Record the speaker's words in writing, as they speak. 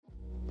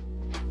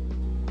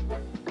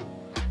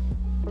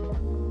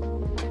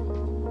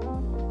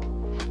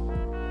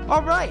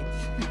All right,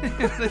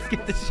 let's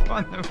get this show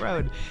on the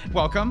road.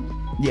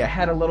 Welcome. Yeah,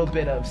 had a little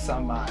bit of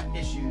some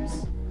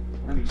issues.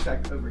 Let me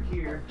check over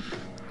here.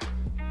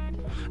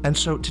 And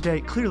so today,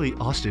 clearly,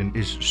 Austin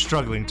is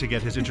struggling to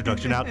get his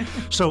introduction out.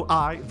 So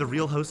I, the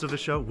real host of the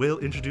show, will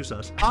introduce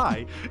us.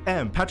 I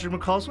am Patrick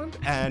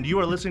McCausland, and you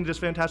are listening to this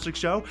fantastic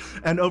show.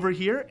 And over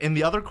here, in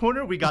the other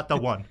corner, we got the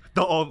one,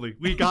 the only.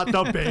 We got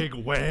the big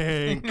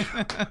wink.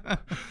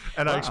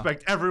 And wow. I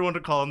expect everyone to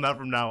call him that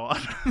from now on.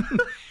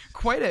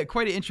 Quite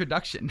an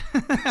introduction.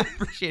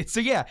 Appreciate it. So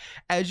yeah,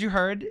 as you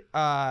heard,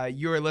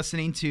 you're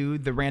listening to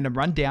the Random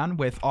Rundown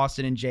with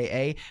Austin and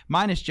J.A.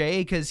 minus J.A.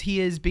 because he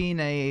is being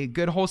a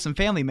good, wholesome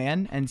family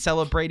man and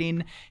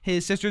celebrating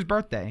his sister's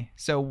birthday.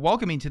 So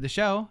welcoming to the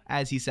show,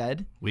 as he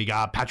said. We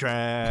got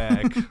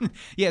Patrick.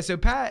 Yeah, so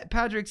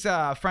Patrick's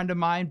a friend of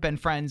mine, been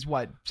friends,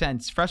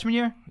 since freshman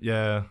year?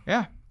 Yeah.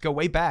 Yeah. Go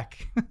way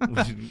back.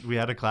 we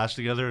had a class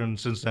together, and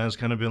since then it's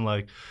kind of been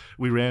like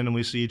we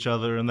randomly see each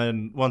other, and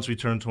then once we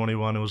turned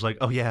 21, it was like,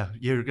 oh yeah,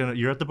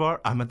 you're at the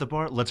bar, I'm at the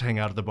bar, let's hang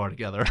out at the bar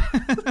together.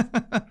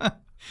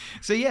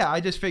 So yeah,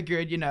 I just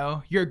figured, you're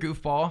a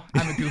goofball,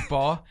 I'm a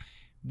goofball.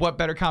 What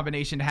better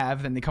combination to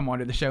have than to come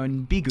onto the show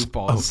and be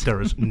goofballs? Oh,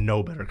 there is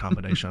no better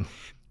combination. I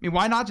mean,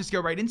 why not just go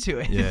right into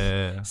it?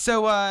 Yeah.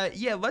 So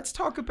let's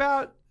talk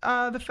about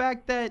the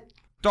fact that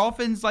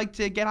dolphins like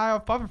to get high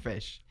off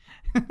pufferfish.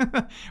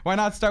 Why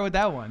not start with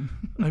that one?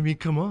 I mean,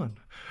 come on.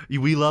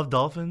 We love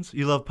dolphins.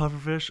 You love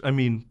pufferfish. I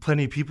mean,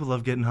 plenty of people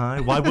love getting high.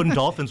 Why wouldn't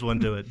dolphins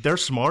want to do it? They're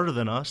smarter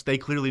than us. They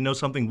clearly know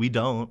something we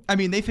don't. I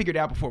mean, they figured it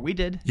out before we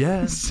did.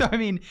 Yeah. So, I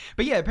mean,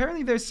 but yeah,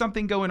 apparently there's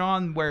something going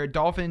on where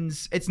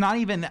dolphins, it's not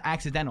even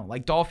accidental.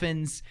 Like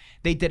dolphins,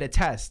 they did a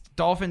test.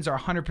 Dolphins are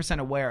 100%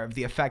 aware of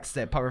the effects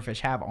that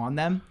pufferfish have on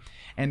them,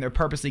 and they're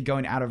purposely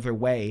going out of their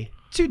way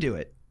to do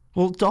it.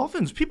 Well,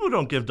 dolphins, people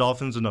don't give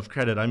dolphins enough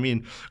credit. I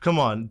mean, come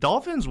on.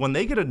 Dolphins, when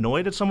they get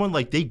annoyed at someone,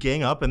 like they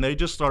gang up and they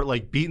just start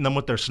like beating them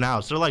with their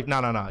snouts. They're like,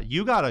 no,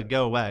 you got to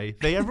go away.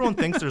 Everyone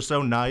thinks they're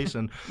so nice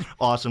and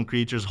awesome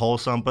creatures,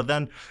 wholesome. But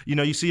then,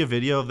 you see a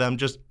video of them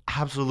just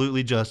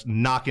absolutely just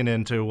knocking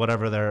into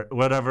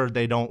whatever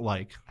they don't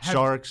like.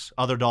 Sharks,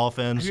 other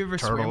dolphins, have you ever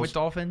turtles. swam with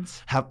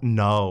dolphins?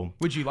 No.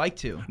 Would you like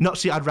to? No,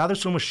 see, I'd rather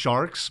swim with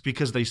sharks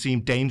because they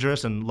seem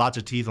dangerous and lots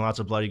of teeth and lots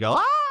of blood. You go,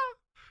 ah!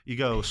 You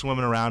go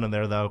swimming around in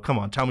there, though. Come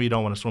on, tell me you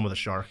don't want to swim with a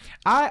shark.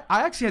 I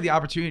actually had the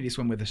opportunity to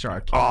swim with a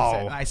shark.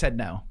 I said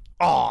no.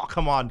 Oh,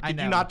 come on. Could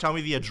you not tell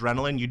me the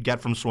adrenaline you'd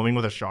get from swimming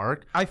with a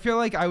shark? I feel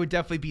like I would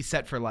definitely be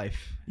set for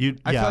life.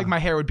 I feel like my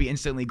hair would be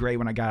instantly gray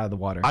when I got out of the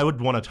water. I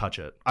would want to touch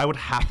it. I would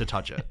have to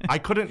touch it. I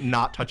couldn't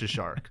not touch a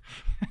shark.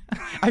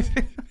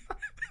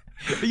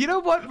 You know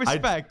what?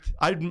 Respect.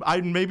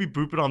 I'd maybe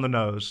boop it on the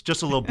nose.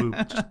 Just a little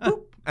boop. Just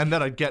boop. And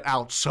then I'd get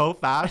out so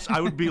fast. I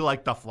would be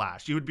like the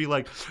Flash. You would be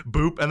like,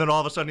 boop. And then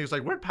all of a sudden he's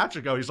like, where'd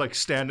Patrick go? He's like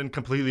standing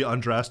completely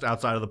undressed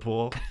outside of the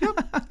pool.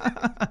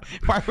 Yep.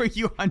 Why were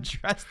you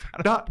undressed?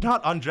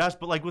 Not undressed,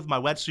 but like with my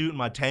wetsuit and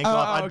my tank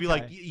off. I'd be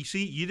like, you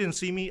see, you didn't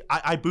see me.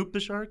 I booped the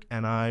shark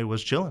and I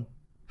was chilling.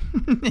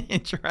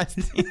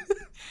 Interesting.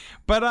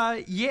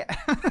 But yeah.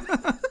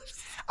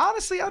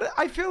 Honestly,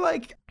 I feel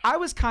like I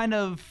was kind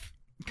of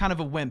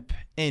a wimp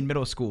in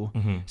middle school.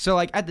 Mm-hmm. So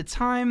like at the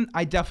time,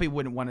 I definitely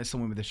wouldn't want to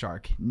swim with a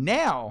shark.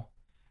 Now,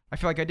 I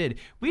feel like I did.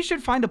 We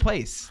should find a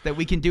place that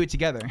we can do it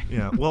together.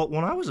 Yeah. Well,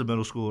 when I was a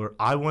middle schooler,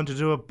 I wanted to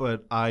do it,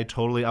 but I would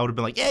have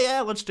been like,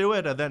 yeah, let's do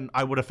it. And then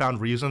I would have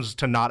found reasons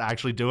to not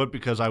actually do it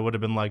because I would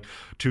have been like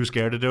too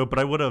scared to do it, but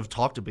I would have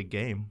talked a big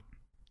game.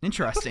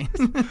 Interesting.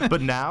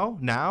 But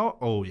now,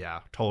 oh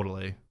yeah,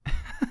 totally.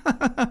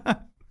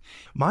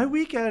 My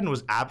weekend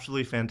was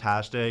absolutely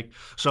fantastic.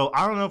 So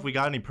I don't know if we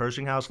got any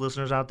Pershing House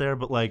listeners out there,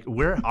 but like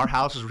our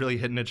house is really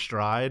hitting its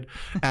stride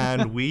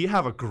and we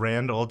have a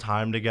grand old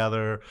time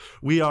together.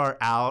 We are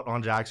out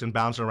on Jackson,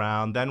 bouncing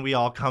around. Then we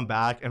all come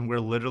back and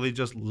we're literally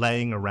just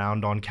laying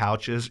around on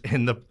couches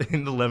in the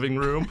living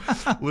room,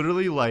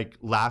 literally like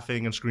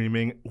laughing and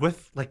screaming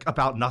with like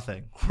about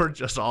nothing. We're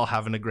just all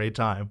having a great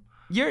time.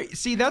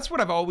 See, that's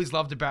what I've always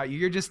loved about you.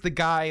 You're just the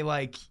guy,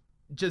 like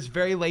just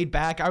very laid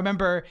back. I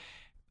remember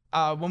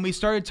when we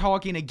started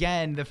talking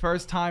again, the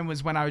first time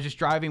was when I was just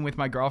driving with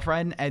my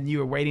girlfriend, and you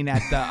were waiting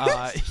at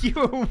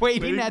the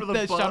waiting at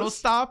the shuttle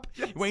stop,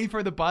 yes. Waiting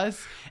for the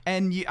bus,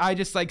 and I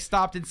just like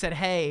stopped and said,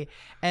 "Hey,"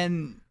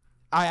 and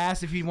I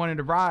asked if you wanted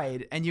to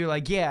ride, and you're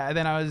like, "Yeah." And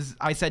then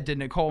I said to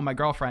Nicole, my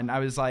girlfriend, I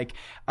was like,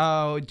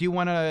 "Oh, do you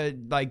want to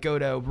like go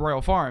to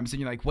Royal Farms?" And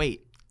you're like,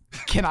 "Wait,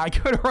 can I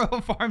go to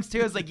Royal Farms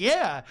too?" I was like,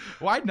 "Yeah,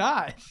 why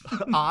not?"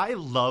 I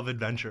love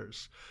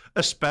adventures.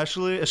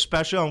 Especially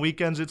on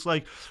weekends. It's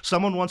like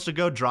someone wants to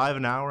go drive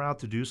an hour out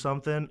to do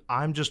something.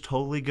 I'm just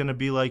totally going to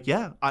be like,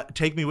 yeah,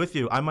 take me with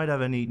you. I might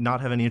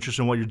not have any interest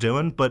in what you're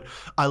doing, but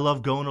I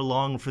love going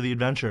along for the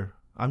adventure.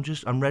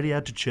 I'm ready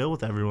out to chill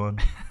with everyone.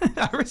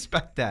 I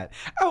respect that.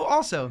 Oh,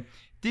 also,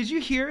 did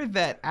you hear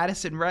that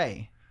Addison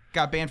Rae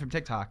got banned from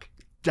TikTok?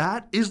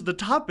 That is the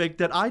topic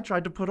that I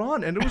tried to put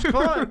on, and it was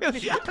fun. Really?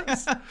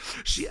 Yes.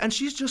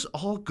 She's just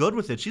all good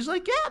with it. She's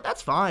like, yeah,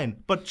 that's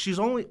fine. But she's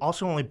only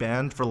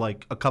banned for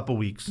like a couple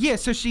weeks. Yeah,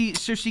 so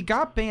she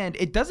got banned.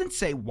 It doesn't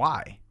say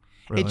why.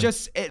 Really?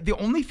 The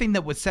only thing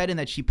that was said and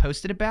that she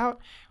posted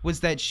about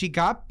was that she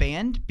got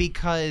banned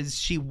because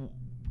she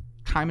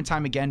time and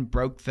time again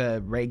broke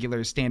the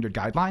regular standard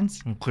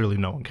guidelines. And clearly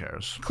no one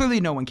cares. Clearly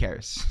no one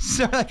cares.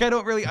 So like I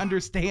don't really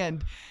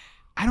understand.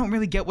 I don't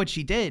really get what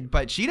she did,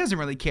 but she doesn't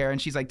really care.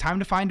 And she's like, time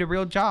to find a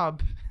real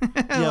job.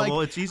 Yeah, like,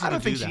 well, it's easy to do that. I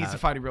don't think she needs to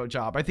find a real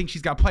job. I think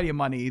she's got plenty of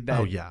money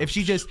that if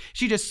she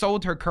just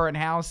sold her current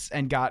house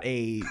and got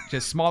a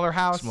just smaller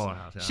house,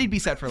 she'd be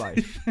set for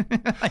life.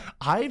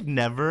 I've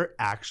never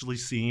actually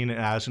seen an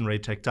Addison Rae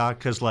TikTok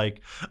because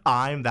like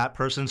I'm that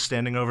person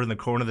standing over in the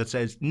corner that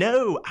says,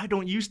 no, I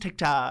don't use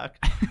TikTok.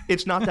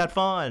 It's not that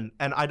fun.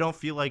 And I don't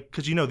feel like,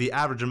 because the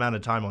average amount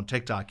of time on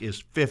TikTok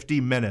is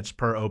 50 minutes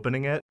per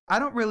opening it. I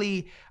don't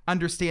really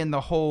understand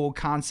the whole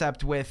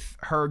concept with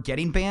her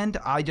getting banned.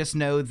 I just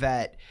know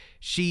that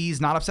she's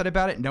not upset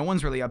about it. No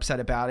one's really upset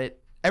about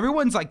it.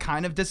 Everyone's like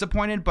kind of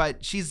disappointed,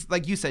 but she's,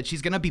 like you said,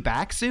 she's going to be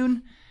back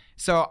soon.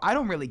 So I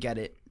don't really get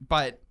it.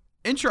 But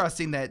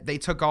interesting that they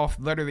took off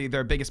literally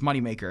their biggest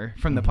moneymaker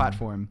from the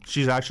platform.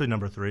 She's actually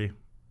number 3.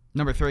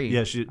 Number 3?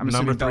 Yeah, she's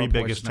number 3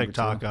 biggest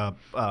TikTok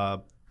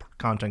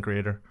content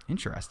creator.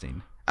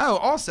 Interesting. Oh,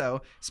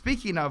 also,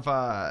 speaking of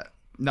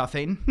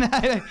nothing.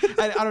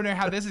 I don't know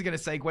how this is going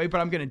to segue,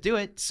 but I'm going to do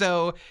it.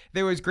 So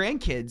there was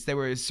grandkids. They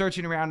were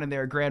searching around in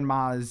their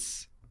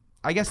grandma's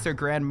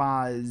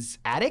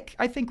attic,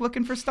 I think,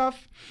 looking for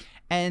stuff.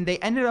 And they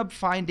ended up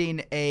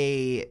finding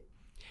a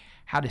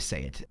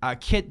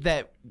kit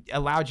that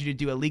allowed you to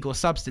do illegal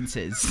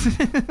substances.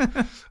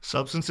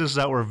 Substances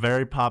that were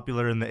very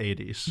popular in the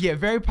 80s. Yeah,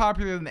 very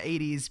popular in the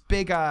 80s.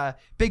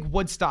 Big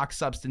Woodstock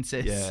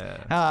substances.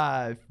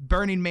 Yeah.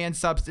 Burning Man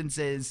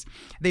substances.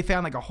 They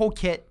found like a whole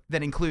kit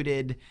that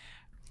included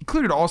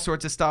all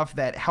sorts of stuff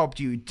that helped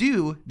you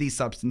do these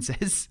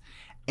substances.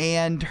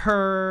 And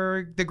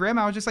the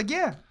grandma was just like,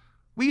 yeah,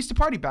 we used to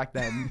party back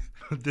then.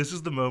 This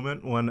is the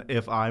moment when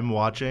if I'm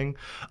watching,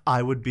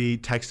 I would be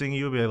texting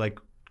you and be like,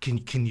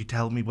 Can you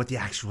tell me what the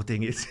actual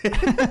thing is?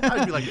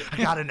 I'd be like, I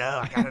gotta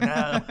know.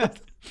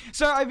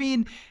 So, I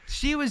mean,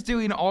 she was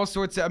doing all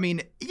sorts of,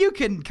 you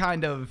can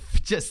kind of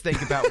just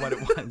think about what it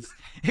was.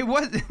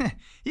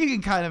 You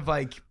can kind of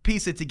like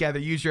piece it together,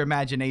 use your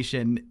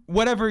imagination.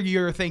 Whatever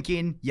you're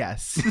thinking,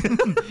 yes.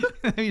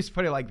 Let me just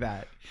put it like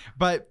that.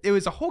 But it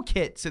was a whole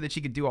kit so that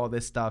she could do all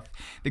this stuff.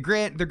 The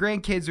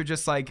grandkids are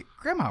just like,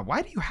 Grandma,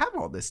 why do you have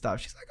all this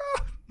stuff? She's like,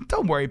 oh,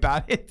 don't worry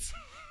about it.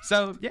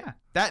 So, yeah,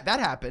 that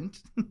happened.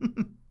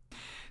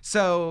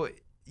 So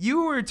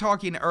you were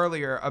talking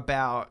earlier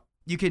about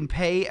you can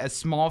pay a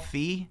small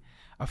fee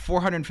of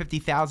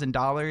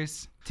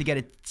 $450,000 to get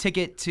a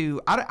ticket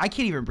to. I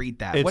can't even read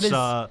that.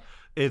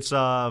 It's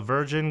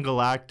Virgin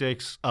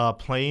Galactic's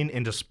plane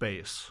into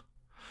space,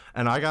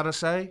 and I gotta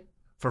say,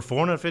 for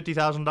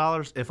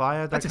 $450,000, if I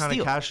had that kind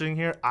of cash in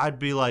here, I'd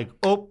be like,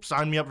 oh,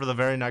 sign me up for the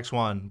very next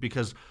one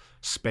because.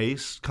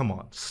 Space? Come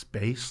on,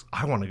 space?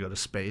 I want to go to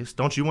space.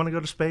 Don't you want to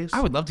go to space?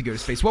 I would love to go to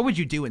space. What would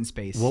you do in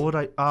space? What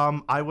would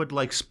I would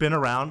like spin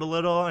around a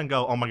little and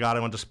go, oh my God, I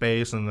went to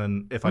space. And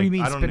then if what do you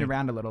mean spin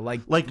around a little?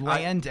 Like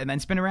land and then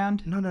spin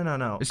around? No.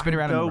 Or spin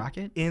around in the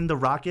rocket? In the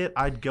rocket,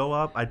 I'd go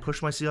up, I'd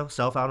push myself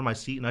out of my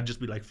seat and I'd just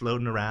be like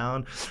floating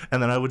around.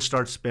 And then I would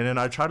start spinning.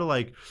 I'd try to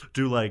like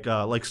do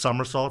like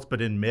somersaults,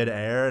 but in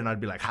midair. And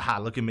I'd be like, haha,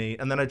 look at me.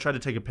 And then I'd try to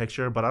take a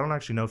picture, but I don't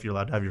actually know if you're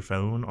allowed to have your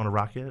phone on a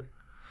rocket.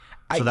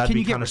 So that'd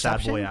be kind of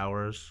sad boy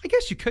hours. I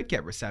guess you could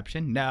get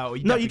reception. No,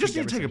 you just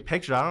need to take a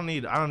picture. I don't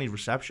need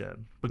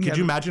reception. But could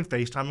you imagine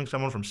FaceTiming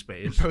someone from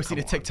space? Posting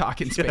a TikTok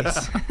in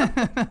space.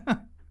 Yeah.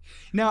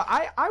 No,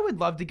 I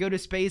would love to go to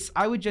space.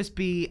 I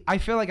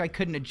feel like I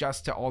couldn't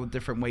adjust to all the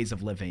different ways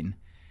of living.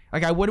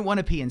 Like I wouldn't want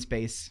to pee in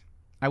space.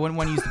 I wouldn't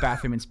want to use the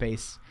bathroom in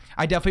space.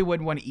 I definitely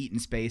wouldn't want to eat in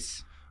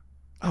space.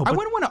 I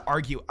wouldn't want to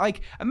argue. Like,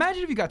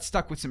 imagine if you got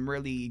stuck with some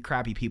really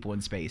crappy people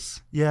in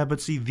space. Yeah,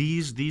 but see,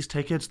 these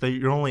tickets,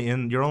 you're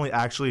only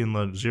actually in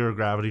the zero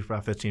gravity for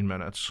about 15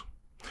 minutes.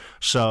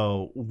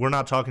 So we're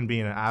not talking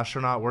being an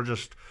astronaut. We're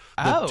just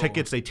the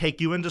tickets. They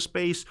take you into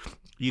space.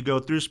 You go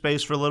through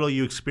space for a little.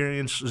 You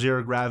experience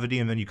zero gravity,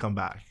 and then you come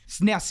back.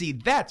 Now, see,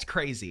 that's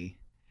crazy.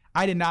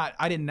 I did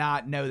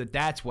not know that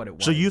that's what it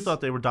was. So you thought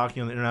they were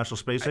docking on the International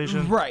Space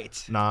Station?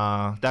 Right.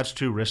 Nah, that's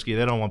too risky.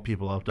 They don't want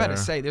people up there. I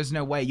better say, there's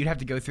no way. You'd have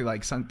to go through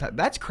like some.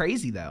 That's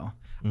crazy though.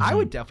 Mm-hmm. I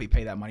would definitely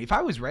pay that money if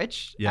I was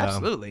rich. Yeah.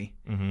 Absolutely.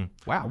 Mm-hmm.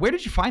 Wow. Where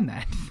did you find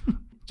that?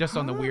 Just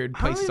on the weird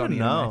places on the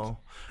internet.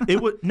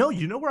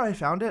 You know where I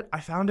found it? I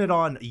found it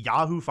on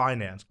Yahoo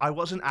Finance. I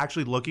wasn't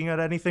actually looking at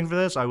anything for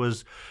this. I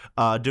was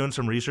doing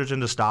some research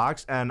into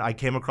stocks, and I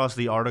came across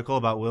the article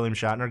about William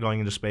Shatner going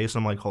into space,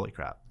 and I'm like, holy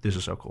crap, this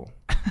is so cool.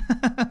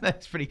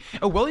 That's pretty.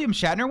 Oh, William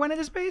Shatner went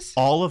into space?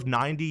 All of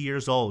 90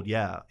 years old,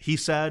 yeah. He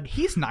said...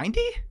 He's 90?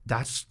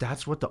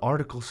 That's what the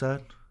article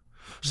said.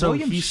 So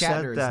William he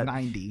Shatner said that, is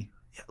 90.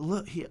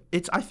 Look,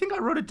 I think I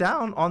wrote it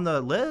down on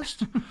the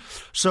list.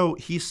 So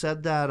he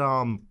said that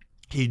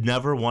he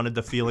never wanted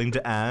the feeling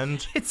to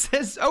end. It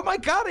says, "Oh my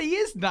God, he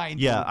is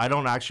 90." Yeah, I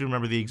don't actually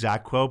remember the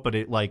exact quote, but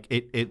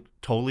it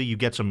totally you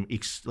get some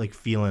like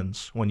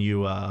feelings when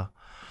you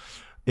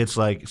It's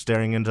like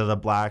staring into the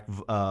black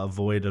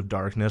void of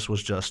darkness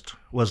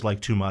was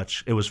like too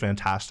much. It was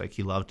fantastic.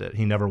 He loved it.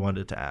 He never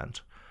wanted it to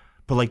end.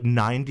 But like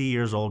 90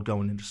 years old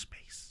going into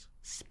space.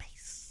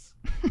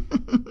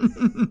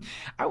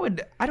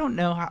 I don't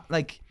know how,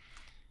 like,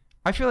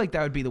 I feel like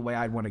that would be the way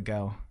I'd want to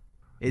go.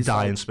 Is die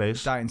like, in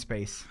space. Die in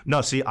space.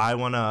 No, see,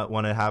 when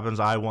it happens,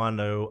 I want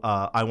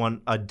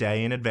a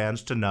day in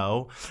advance to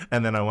know,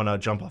 and then I want to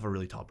jump off a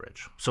really tall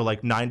bridge. So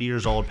like 90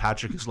 years old,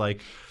 Patrick is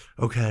like,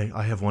 okay,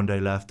 I have one day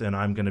left, and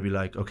I'm gonna be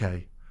like,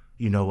 okay,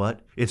 you know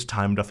what? It's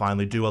time to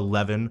finally do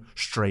 11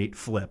 straight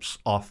flips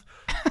off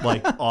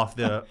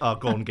the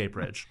Golden Gate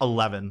Bridge.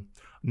 11,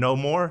 no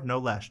more, no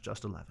less,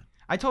 just 11.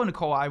 I told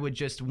Nicole I would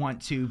just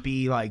want to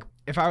be like,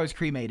 if I was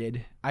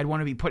cremated, I'd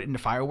want to be put into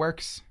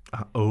fireworks.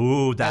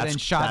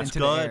 That's shot into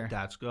good. the air.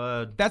 That's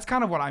good. That's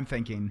kind of what I'm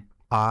thinking.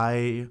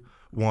 I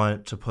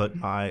want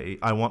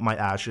my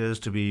ashes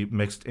to be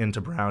mixed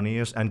into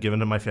brownies and given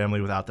to my family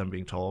without them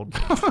being told.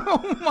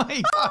 Oh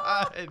my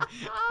god!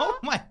 Oh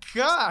my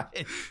god!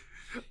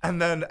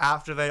 And then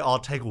after they all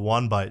take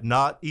one bite,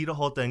 not eat a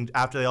whole thing,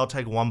 after they all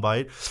take one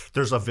bite,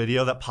 there's a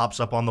video that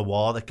pops up on the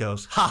wall that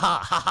goes, ha ha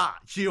ha ha,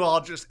 you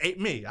all just ate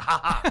me,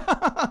 ha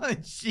ha.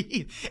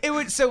 Jeez.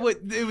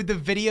 The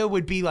video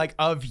would be like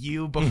of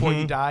you before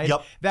you died.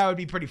 Yep. That would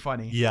be pretty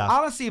funny. Yeah.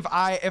 Honestly, if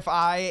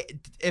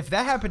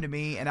that happened to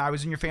me and I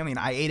was in your family and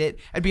I ate it,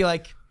 I'd be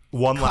like,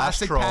 one last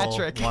classic troll.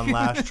 Patrick. One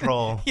last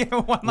troll. Yeah,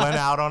 Went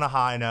out on a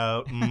high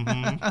note.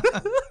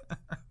 Mm-hmm.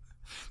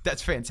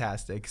 That's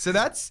fantastic. So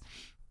that's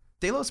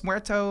De Los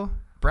Muertos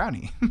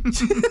brownie.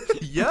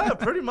 Yeah,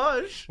 pretty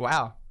much.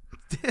 Wow.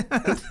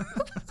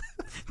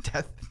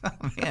 Oh,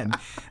 man,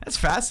 that's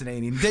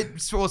fascinating.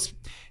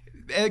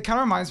 It kind of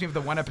reminds me of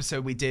the one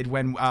episode we did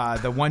when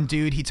the one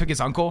dude, he took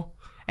his uncle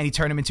and he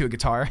turned him into a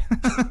guitar.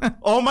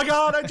 Oh my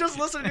God, I just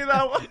listened to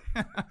that one.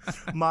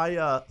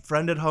 My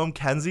friend at home,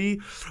 Kenzie,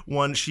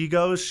 when she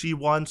goes, she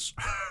wants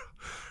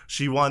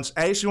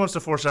to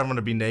force everyone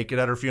to be naked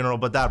at her funeral,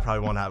 but that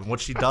probably won't happen. What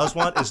she does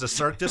want is the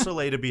Cirque du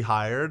Soleil to be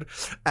hired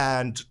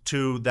and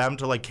to them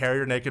to like carry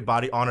her naked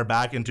body on her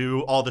back and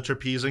do all the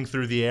trapezing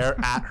through the air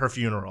at her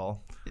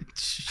funeral.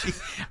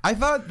 I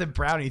thought the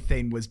brownie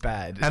thing was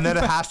bad. And then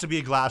it has to be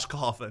a glass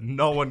coffin.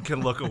 No one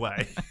can look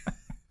away.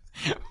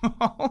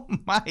 Oh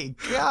my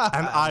God.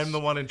 And I'm the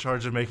one in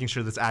charge of making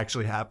sure this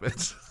actually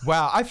happens.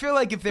 Wow. I feel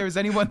like if there was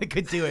anyone that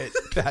could do it,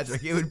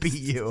 Patrick, it would be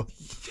you.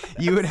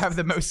 You would have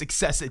the most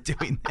success at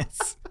doing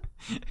this.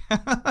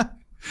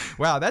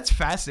 Wow, that's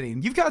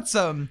fascinating. You've got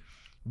some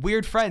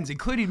weird friends,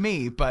 including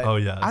me, but oh,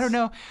 yes. I don't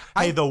know.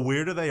 Hey, the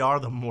weirder they are,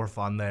 the more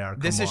fun they are.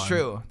 This is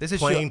true.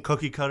 Plain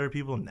cookie cutter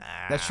people? Nah.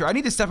 That's true. I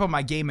need to step up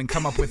my game and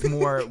come up with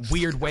more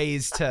weird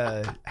ways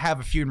to have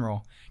a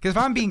funeral. Because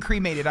if I'm being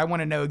cremated, I want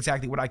to know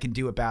exactly what I can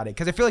do about it.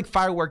 Because I feel like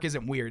firework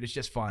isn't weird. It's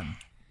just fun.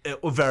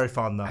 It was very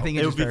fun, though. I think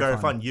it would be very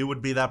fun. fun. You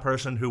would be that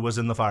person who was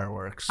in the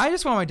fireworks. I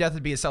just want my death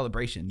to be a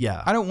celebration.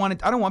 Yeah. I don't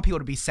want people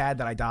to be sad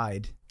that I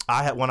died.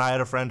 When I had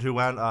a friend who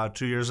went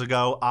 2 years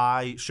ago,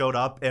 I showed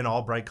up in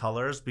all bright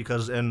colors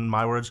because, in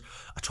my words,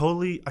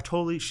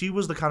 she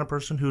was the kind of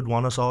person who'd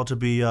want us all to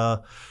be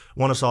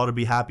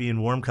happy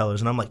in warm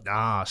colors, and I'm like,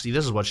 nah, see,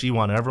 this is what she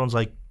wanted. Everyone's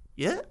like,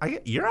 yeah,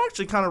 you're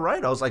actually kind of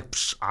right. I was like,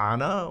 I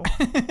know.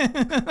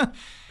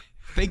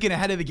 Thinking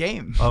ahead of the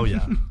game. Oh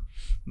yeah,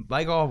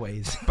 like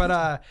always.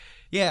 But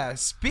yeah.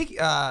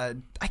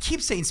 I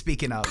keep saying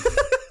speaking of.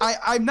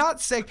 I'm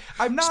not saying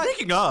I'm not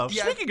speaking of.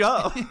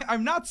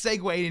 I'm not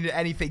segueing into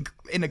anything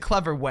in a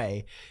clever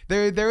way.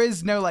 There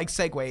is no like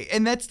segue,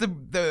 and that's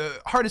the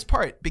hardest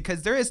part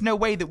because there is no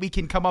way that we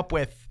can come up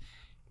with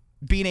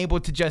being able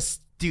to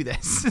just do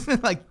this.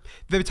 Like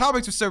the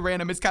topics are so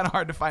random, it's kind of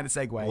hard to find a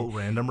segue. Well,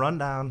 random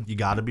rundown. You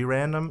got to be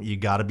random. You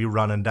got to be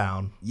running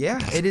down. Yeah,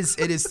 it is.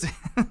 It is.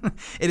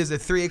 It is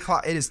at 3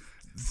 o'clock. It is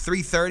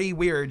 3:30.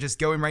 We are just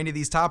going right into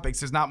these topics.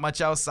 There's not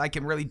much else I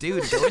can really do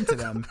to go into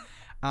them.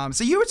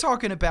 So you were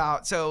talking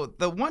about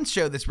the one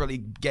show that's really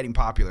getting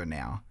popular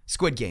now,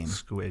 Squid Game.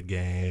 Squid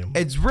Game.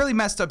 It's a really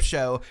messed up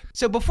show.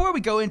 So before we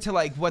go into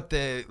like what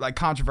the like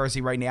controversy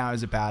right now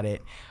is about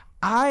it,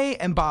 I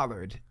am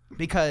bothered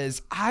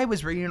because I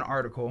was reading an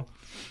article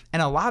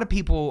and a lot of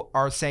people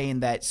are saying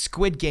that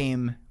Squid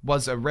Game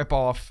was a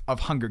ripoff of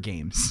Hunger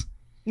Games.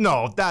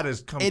 No, that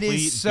is complete BS. It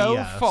is so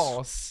BS.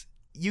 false.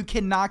 You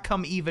cannot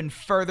come even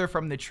further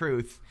from the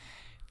truth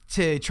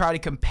to try to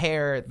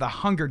compare the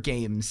Hunger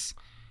Games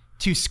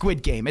to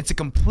Squid Game. It's a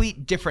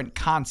complete different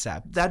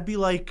concept. That'd be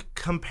like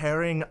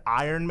comparing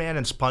Iron Man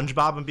and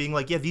SpongeBob and being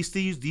like, yeah, these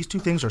two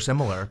things are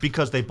similar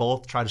because they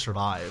both try to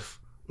survive.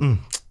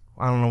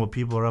 I don't know what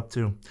people are up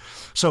to.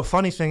 So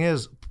funny thing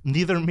is,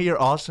 neither me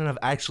or Austin have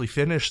actually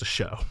finished the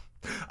show.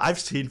 I've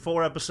seen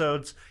 4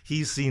 episodes.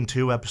 He's seen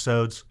 2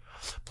 episodes.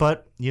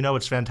 But,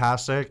 it's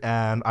fantastic.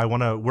 And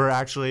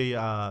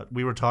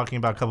we were talking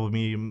about, a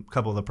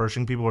couple of the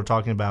Pershing people were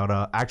talking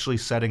about actually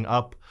setting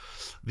up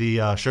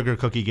the sugar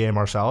cookie game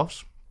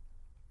ourselves.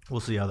 We'll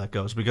see how that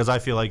goes because I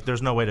feel like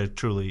there's no way to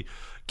truly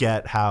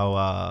get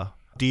how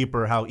deep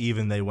or how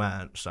even they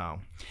went. So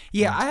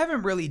yeah, I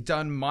haven't really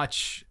done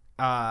much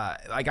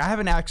like I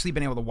haven't actually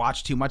been able to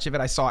watch too much of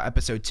it. I saw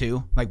episode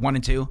 2, like 1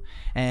 and 2,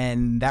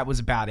 and that was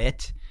about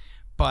it.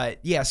 But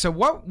yeah, so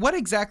what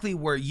exactly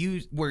were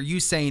you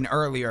saying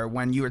earlier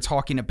when you were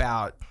talking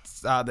about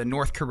the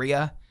North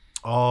Korea?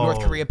 Oh. North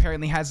Korea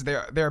apparently has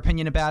their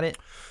opinion about it.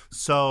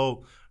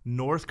 So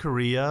North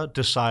Korea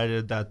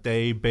decided that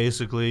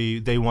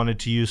they wanted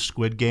to use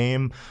Squid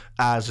Game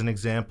as an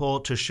example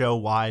to show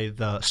why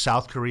the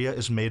South Korea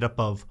is made up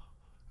of,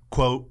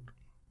 quote,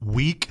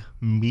 weak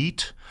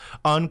meat,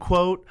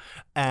 unquote,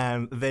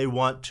 and they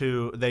want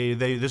to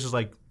this is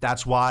like,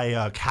 that's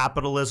why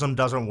capitalism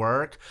doesn't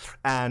work,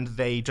 and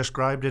they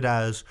described it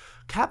as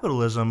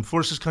capitalism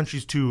forces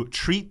countries to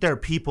treat their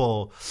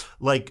people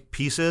like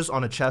pieces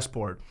on a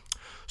chessboard.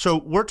 So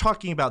we're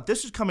talking about,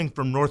 this is coming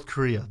from North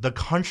Korea, the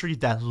country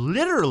that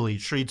literally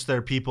treats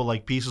their people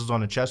like pieces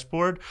on a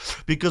chessboard,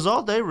 because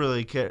all they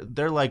really care,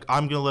 they're like,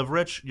 I'm going to live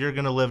rich, you're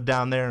going to live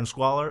down there in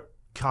squalor.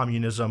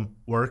 Communism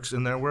works,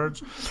 in their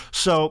words.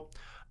 So,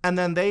 and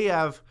then they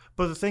have,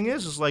 but the thing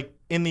is like,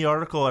 in the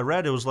article I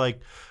read, it was like,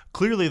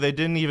 clearly they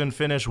didn't even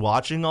finish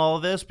watching all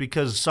of this,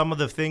 because some of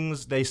the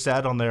things they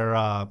said on their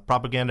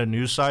propaganda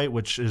news site,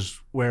 which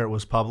is where it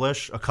was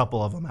published, a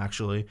couple of them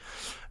actually,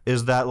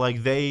 is that like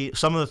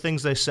some of the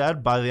things they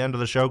said by the end of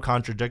the show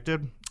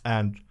contradicted.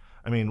 And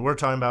I mean, we're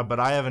talking about, but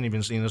I haven't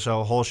even seen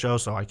the whole show,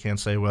 so I can't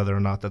say whether or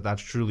not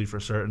that's truly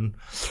for certain.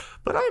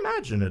 But I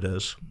imagine it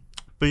is.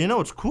 But you know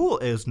what's cool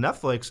is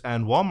Netflix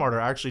and Walmart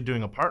are actually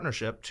doing a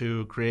partnership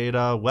to create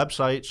a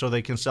website so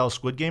they can sell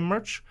Squid Game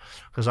merch.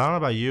 Because I don't know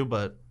about you,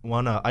 but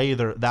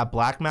either that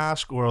black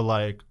mask or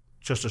like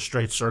just a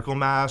straight circle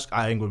mask,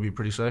 I think would be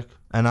pretty sick.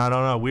 And I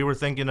don't know, we were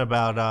thinking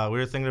about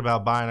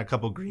buying a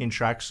couple green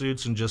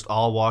tracksuits and just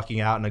all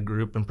walking out in a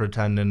group and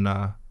pretending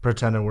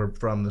we're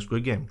from the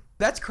Squid Game.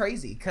 That's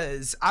crazy,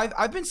 because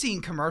I've been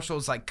seeing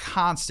commercials like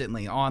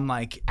constantly on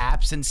like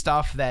apps and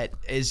stuff that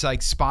is like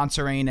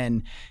sponsoring,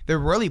 and they're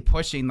really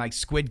pushing like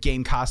Squid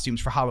Game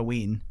costumes for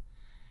Halloween,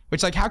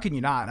 which like, how can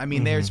you not? I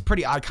mean, there's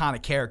pretty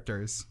iconic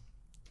characters.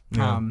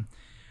 Yeah.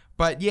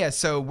 But yeah,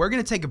 so we're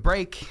going to take a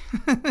break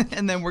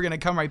and then we're going to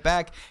come right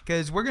back,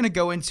 because we're going to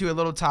go into a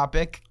little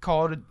topic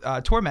called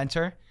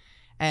Tormented.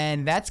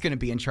 And that's going to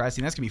be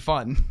interesting. That's going to be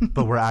fun.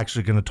 But we're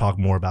actually going to talk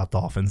more about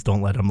dolphins.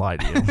 Don't let them lie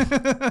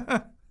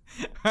to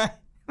you.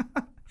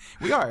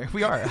 We are.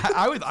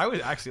 I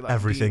would actually like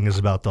everything is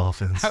about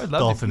dolphins.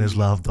 Dolphin is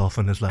love.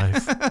 Dolphin is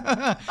life.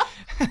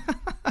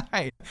 All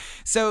right.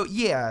 So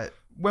yeah,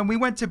 when we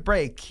went to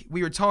break,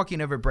 we were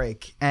talking over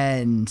break,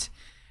 and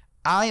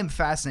I am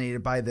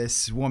fascinated by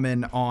this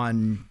woman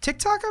on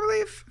TikTok, I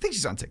believe. I think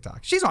she's on TikTok.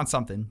 She's on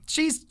something.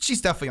 She's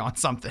definitely on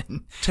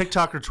something.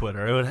 TikTok or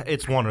Twitter.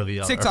 It's one or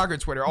the other. TikTok or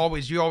Twitter.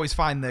 You always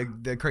find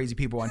the crazy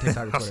people on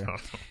TikTok or Twitter.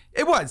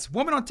 It was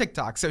woman on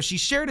TikTok. So she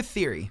shared a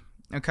theory.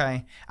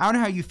 Okay, I don't know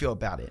how you feel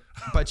about it,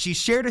 but she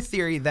shared a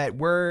theory that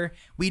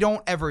we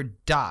don't ever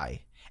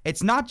die.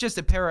 It's not just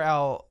a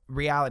parallel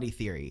reality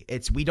theory.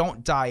 It's we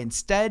don't die.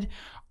 Instead,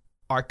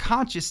 our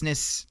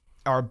consciousness,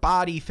 our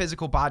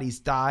physical bodies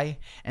die,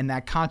 and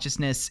that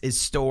consciousness is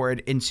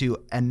stored into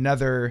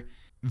another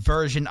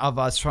version of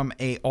us from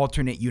a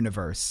alternate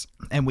universe,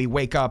 and we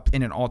wake up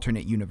in an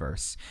alternate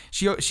universe.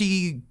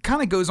 She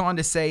kind of goes on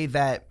to say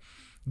that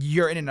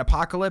you're in an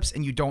apocalypse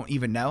and you don't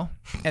even know,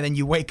 and then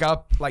you wake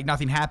up like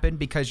nothing happened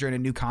because you're in a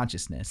new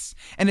consciousness.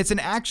 And it's an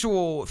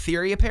actual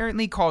theory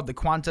apparently called the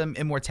quantum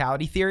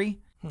immortality theory.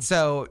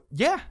 So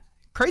yeah,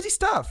 crazy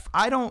stuff.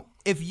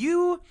 If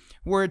you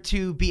were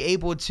to be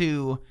able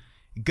to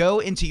go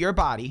into your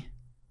body,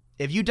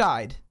 if you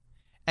died,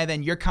 and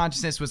then your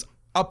consciousness was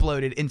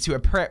uploaded into a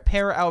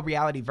parallel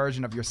reality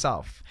version of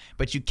yourself,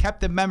 but you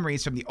kept the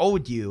memories from the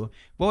old you,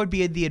 what would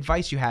be the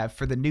advice you have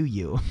for the new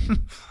you?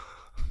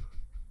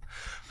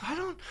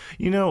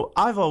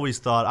 I've always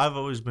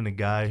been a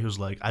guy who's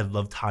like, I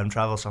love time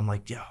travel. So I'm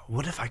like, yeah,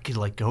 what if I could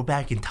like go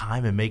back in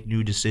time and make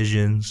new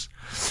decisions?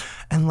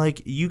 And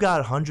like, you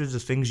got hundreds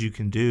of things you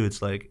can do.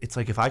 It's like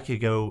if I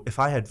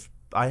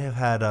have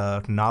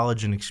had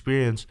knowledge and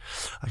experience,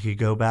 I could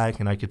go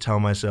back and I could tell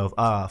myself,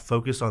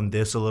 focus on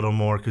this a little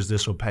more because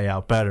this will pay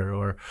out better,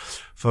 or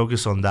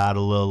focus on that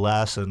a little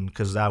less and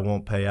because that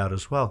won't pay out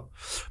as well.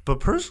 But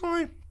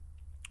personally,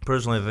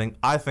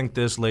 I think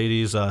this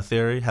lady's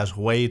theory has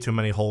way too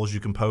many holes you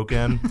can poke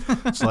in.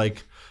 It's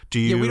like,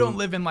 we don't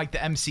live in like the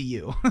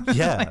MCU.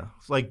 Yeah.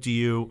 Like,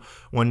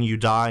 when you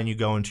die and you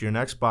go into your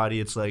next body,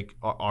 it's like,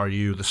 are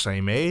you the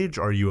same age?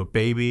 Are you a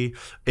baby?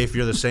 If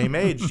you're the same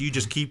age, you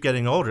just keep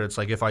getting older. It's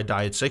like, if I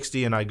die at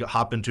 60 and I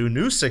hop into a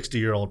new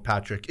 60-year-old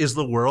Patrick, is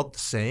the world the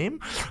same?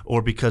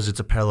 Or because it's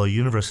a parallel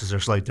universe, is there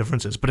slight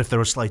differences? But if there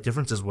were slight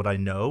differences, would I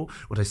know?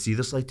 Would I see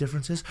the slight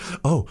differences?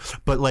 Oh,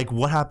 but like,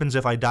 what happens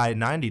if I die at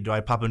 90? Do I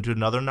pop into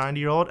another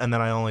 90-year-old and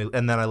then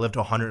I live to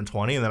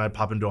 120 and then I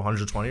pop into a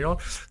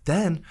 120-year-old?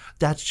 Then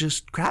that's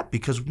just crap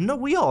because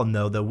we all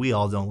know that we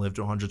all don't live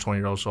to 120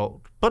 years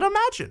old. But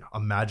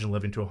imagine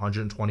living to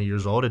 120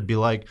 years old. It'd be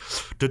like,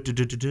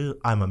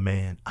 I'm a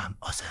man. I'm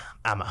awesome.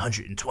 I'm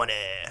 120.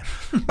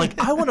 Like,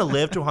 I want to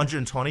live to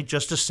 120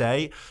 just to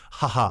say,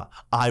 haha,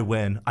 I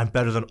win. I'm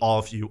better than all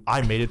of you.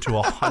 I made it to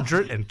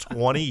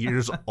 120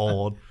 years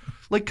old.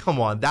 Like, come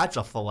on, that's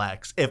a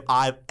flex if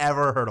I've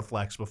ever heard a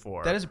flex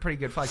before. That is a pretty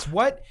good flex.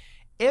 What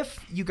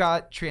if you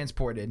got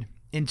transported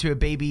into a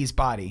baby's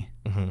body?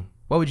 Mm-hmm.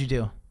 What would you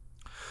do?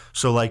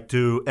 So, like,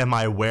 am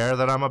I aware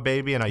that I'm a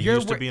baby and I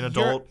used to be an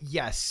adult?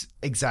 Yes,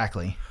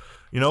 exactly.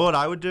 You know what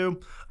I would do?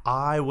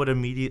 I would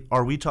immediately.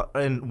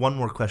 And one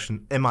more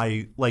question: Am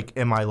I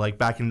like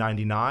back in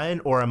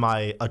 '99, or am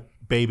I a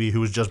baby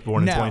who was just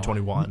born in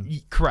 2021?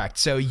 Correct.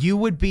 So you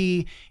would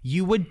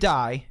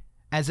die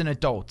as an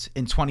adult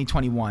in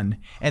 2021,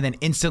 and then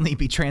instantly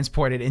be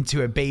transported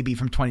into a baby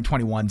from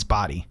 2021's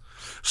body.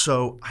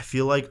 So I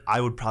feel like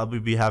I would probably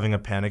be having a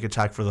panic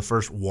attack for the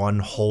first one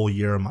whole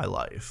year of my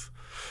life.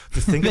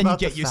 Think about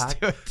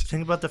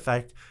the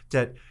fact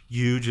that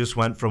you just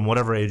went from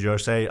whatever age you are.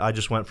 Say I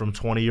just went from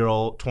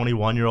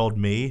 21-year-old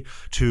me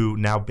to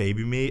now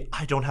baby me.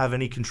 I don't have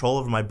any control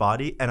over my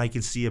body, and I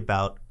can see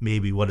about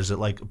maybe, what is it,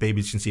 like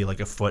babies can see like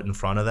a foot in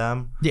front of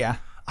them. Yeah.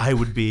 I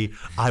would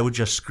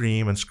just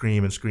scream and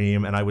scream and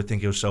scream, and I would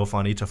think it was so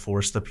funny to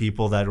force the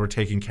people that were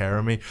taking care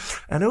of me.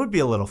 And it would be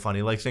a little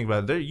funny. Like, think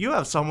about it. You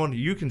have someone,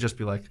 you can just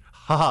be like,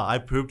 haha, I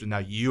pooped, and now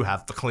you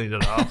have to clean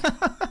it up.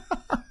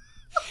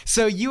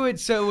 So you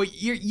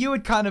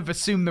would kind of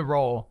assume the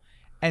role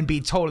and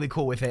be totally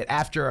cool with it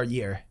after a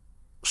year.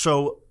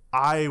 So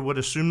I would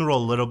assume the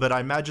role a little bit. I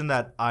imagine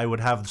that I would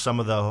have some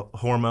of the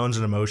hormones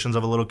and emotions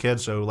of a little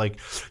kid. So like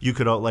you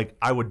could like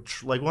I would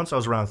like once I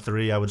was around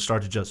 3, I would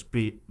start to just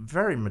be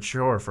very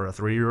mature for a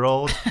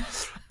 3-year-old.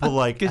 But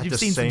like at the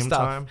same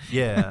time,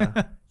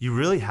 yeah, you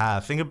really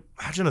have.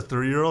 Imagine a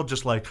 3-year-old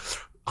just like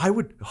I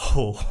would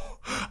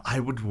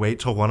wait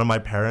till one of my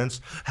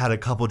parents had a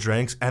couple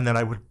drinks, and then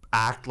I would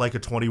act like a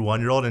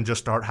 21-year-old and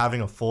just start having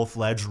a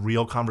full-fledged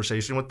real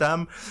conversation with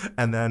them.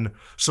 And then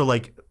so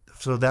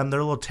then they're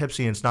a little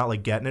tipsy and it's not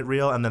like getting it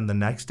real. And then the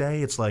next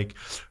day it's like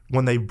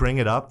when they bring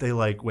it up, they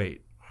like,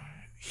 wait,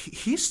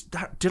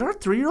 did our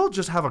 3-year-old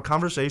just have a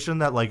conversation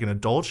that like an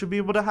adult should be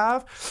able to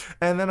have?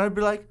 And then I'd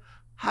be like,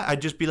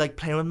 I'd just be like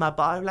playing with my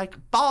body like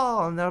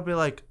ball, and they'll be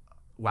like,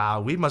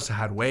 wow, we must have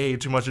had way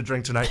too much to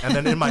drink tonight. And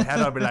then in my head,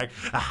 I'd be like,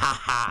 ha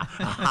ha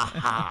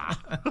ha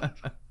ha.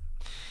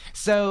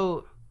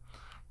 So,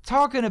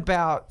 talking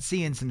about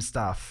seeing some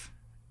stuff,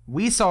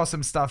 we saw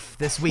some stuff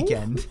this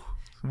weekend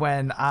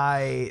when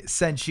I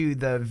sent you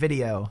the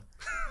video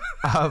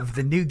of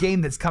the new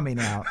game that's coming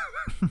out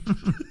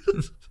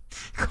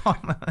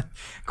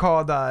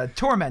called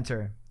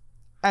Tormented.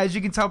 As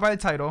you can tell by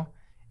the title,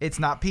 it's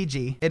not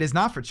PG. It is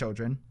not for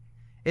children.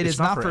 It's is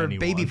not for a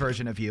baby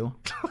version of you.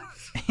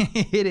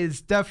 It is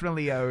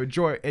definitely a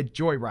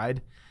joyride.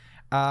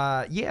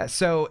 Yeah,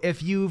 so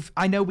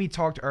I know we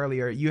talked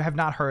earlier, you have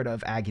not heard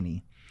of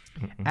Agony.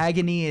 Mm-mm.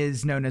 Agony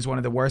is known as one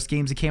of the worst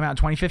games that came out in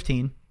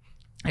 2015.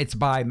 It's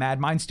by Mad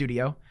Mind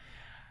Studio.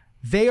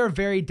 They are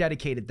very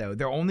dedicated, though.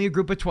 They're only a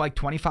group of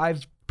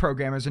 25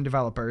 programmers and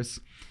developers.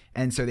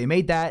 And so they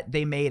made that.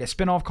 They made a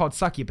spinoff called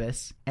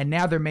Succubus, and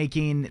now they're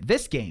making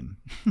this game.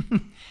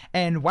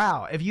 And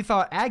wow, if you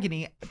thought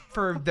Agony,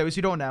 for those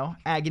who don't know,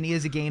 Agony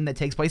is a game that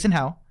takes place in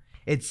hell.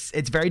 It's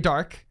very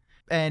dark,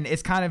 and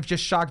it's kind of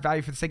just shock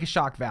value for the sake of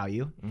shock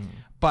value. Mm.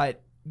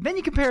 But then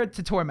you compare it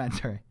to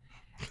Tormentor,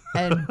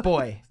 and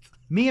boy,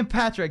 me and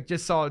Patrick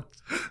just saw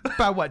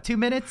about 2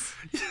 minutes?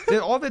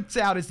 All that's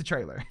out is the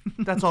trailer.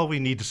 That's all we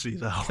need to see,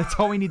 though. That's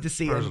all we need to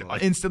see. And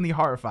instantly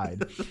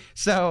horrified.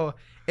 So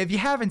if you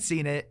haven't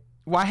seen it,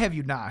 why have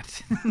you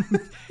not?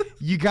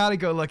 You got to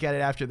go look at it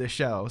after the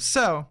show.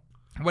 So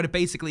what it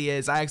basically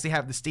is, I actually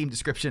have the Steam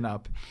description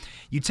up.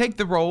 You take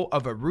the role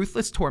of a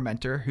ruthless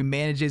tormentor who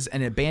manages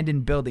an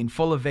abandoned building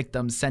full of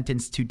victims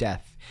sentenced to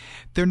death.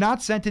 They're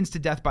not sentenced to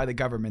death by the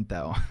government,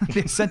 though.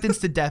 They're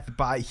sentenced to death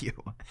by you.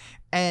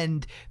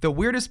 And the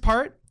weirdest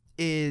part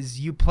is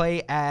you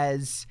play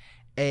as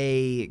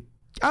I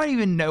don't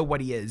even know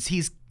what he is.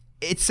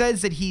 It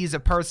says that he's a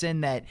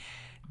person that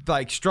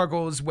like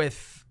struggles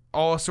with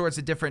all sorts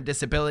of different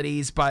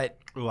disabilities, but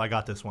oh, I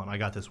got this one.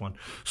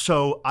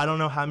 So I don't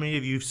know how many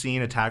of you have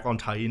seen Attack on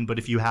Titan, but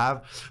if you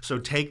have, so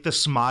take the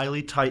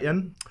smiley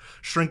Titan,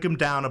 shrink him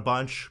down a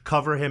bunch,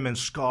 cover him in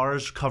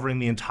scars covering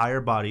the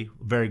entire body,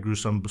 very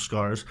gruesome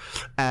scars,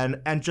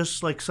 and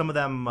just like some of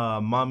them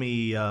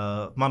mummy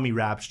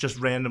wraps just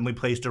randomly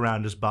placed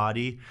around his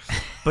body.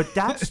 But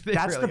that's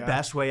really the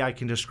best way I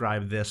can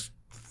describe this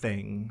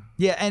thing.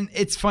 Yeah, and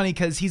it's funny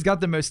because he's got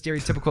the most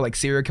stereotypical like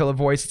serial killer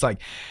voice. It's like,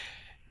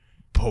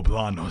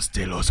 Poblanos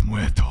de los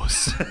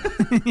Muertos.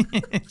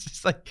 It's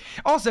just like,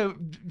 also,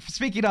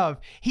 speaking of,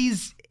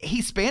 he's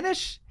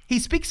Spanish. He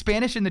speaks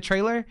Spanish in the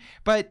trailer,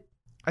 but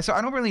so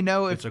I don't really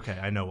know if it's okay.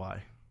 I know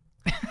why.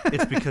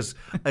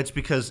 It's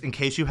because in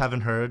case you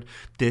haven't heard,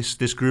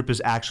 this group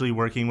is actually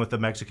working with the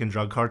Mexican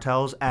drug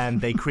cartels,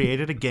 and they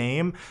created a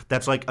game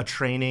that's like a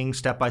training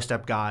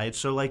step-by-step guide.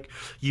 So like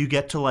you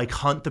get to like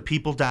hunt the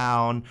people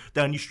down,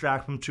 then you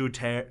strap them to a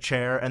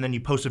chair, and then you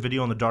post a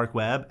video on the dark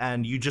web,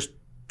 and you just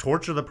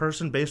torture the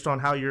person based on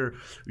how your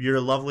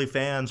lovely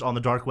fans on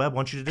the dark web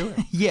want you to do it.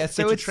 Yeah,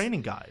 so it's a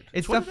training guide.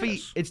 It's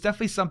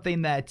definitely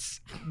something that's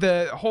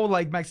the whole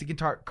like Mexican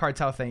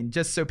cartel thing.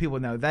 Just so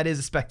people know, that is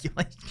a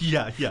speculation.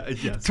 Yeah,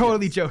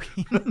 totally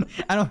joking.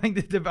 I don't think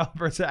the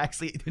developers are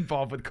actually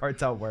involved with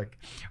cartel work,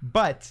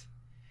 but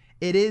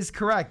it is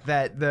correct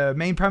that the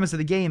main premise of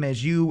the game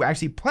is you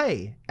actually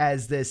play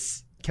as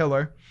this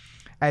killer,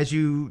 as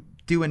you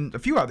do in a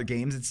few other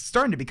games. It's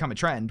starting to become a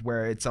trend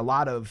where it's a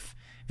lot of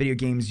video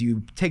games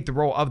you take the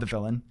role of the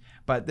villain,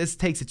 but this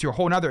takes it to a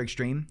whole nother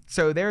extreme.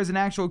 So there's an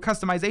actual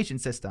customization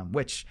system,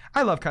 which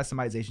I love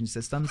customization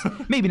systems.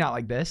 Maybe not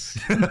like this,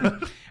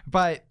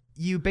 but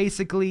you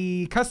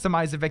basically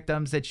customize the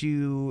victims that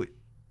you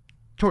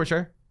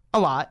torture a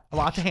lot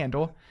to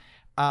handle.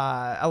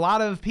 A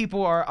lot of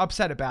people are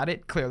upset about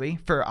it, clearly,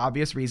 for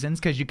obvious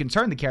reasons, because you can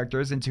turn the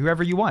characters into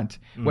whoever you want,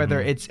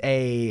 whether it's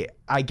a,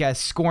 I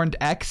guess, scorned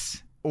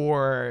ex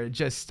or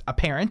just a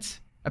parent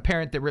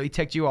that really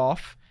ticked you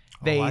off.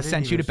 They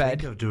sent you to bed.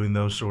 Think of doing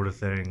those sort of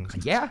things.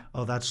 Yeah.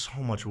 Oh, that's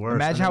so much worse.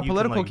 Imagine how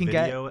political can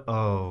get.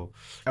 Oh,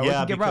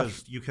 yeah, because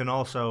rough. You can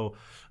also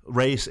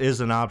race is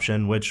an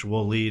option, which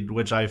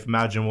I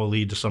imagine will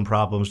lead to some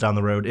problems down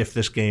the road if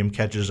this game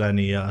catches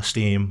any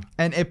steam.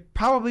 And it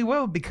probably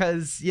will,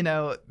 because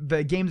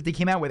the games that they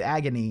came out with,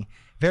 Agony,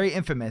 very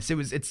infamous.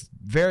 It's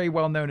very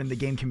well known in the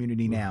game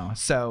community now.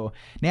 So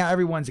now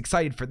everyone's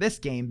excited for this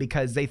game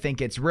because they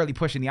think it's really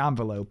pushing the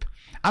envelope.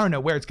 I don't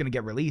know where it's going to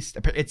get released.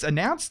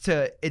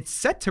 It's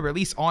set to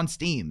release on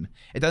Steam.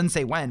 It doesn't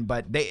say when,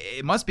 but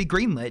it must be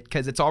greenlit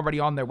because it's already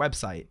on their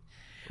website.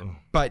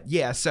 But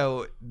yeah,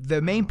 so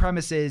the main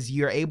premise is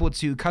you're able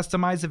to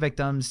customize the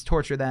victims,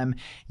 torture them.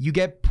 You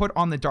get put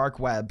on the dark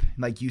web.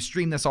 Like, you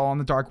stream this all on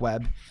the dark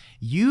web.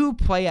 You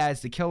play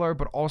as the killer,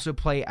 but also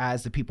play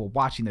as the people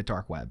watching the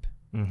dark web.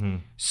 Mm-hmm.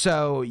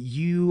 So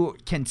you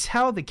can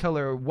tell the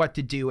killer what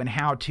to do and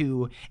how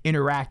to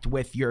interact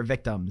with your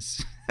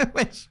victims.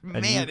 Which,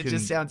 man, it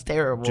just sounds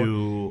terrible.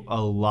 Do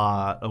a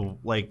lot of,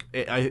 like,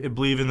 I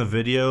believe in the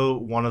video,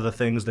 one of the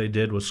things they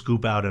did was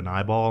scoop out an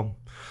eyeball.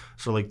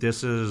 So like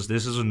this is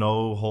a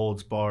no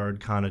holds barred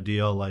kind of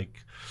deal.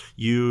 Like,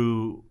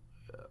 you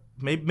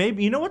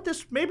maybe you know what,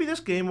 maybe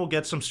this game will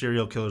get some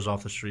serial killers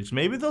off the streets.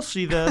 Maybe they'll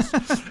see this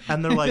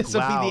and they're like,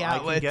 wow, I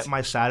can get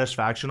my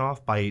satisfaction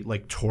off by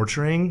like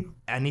torturing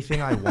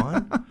anything I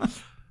want.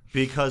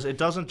 Because it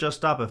doesn't just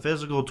stop at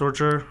physical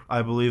torture.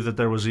 I believe that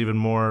there was even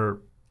more.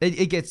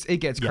 It gets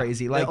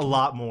crazy. Like, a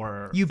lot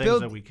more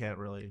things that we can't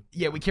really.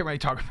 Yeah, we can't really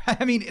talk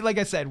about. I mean, like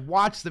I said,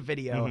 watch the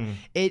video. Mm-hmm.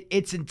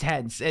 It's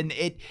intense, and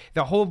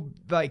the whole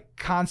like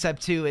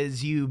concept too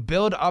is you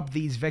build up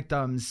these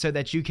victims so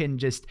that you can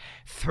just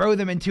throw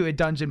them into a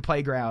dungeon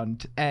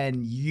playground,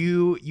 and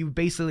you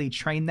basically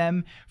train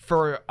them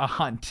for a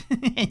hunt,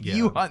 and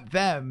you hunt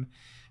them.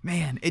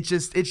 Man, it's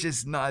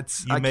just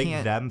nuts. You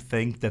make them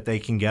think that they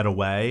can get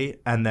away,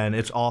 and then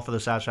it's all for the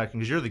satisfaction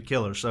because you're the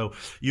killer. So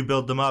you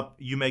build them up,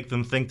 you make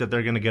them think that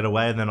they're going to get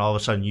away, and then all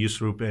of a sudden you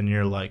swoop in,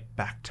 you're like,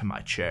 back to my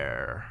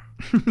chair.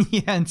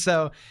 Yeah, and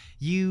so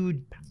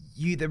you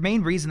the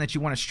main reason that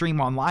you want to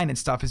stream online and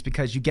stuff is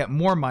because you get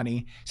more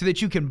money so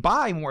that you can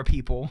buy more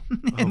people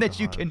and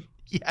you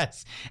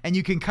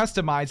can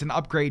customize and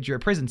upgrade your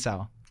prison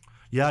cell.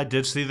 Yeah, I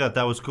did see that.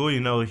 That was cool.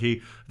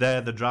 They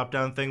had the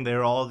drop-down thing.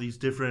 There are all these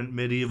different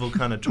medieval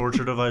kind of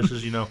torture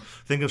devices.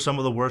 Think of some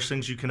of the worst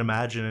things you can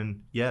imagine,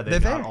 and yeah, they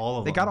got all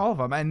of them. They got all of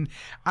them, and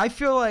I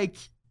feel like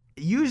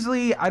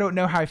usually I don't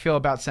know how I feel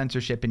about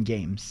censorship in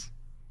games.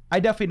 I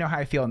definitely know how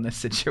I feel in this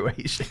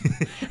situation.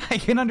 I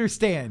can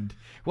understand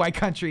why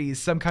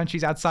some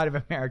countries outside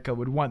of America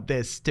would want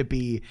this to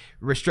be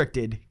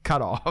restricted,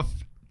 cut off.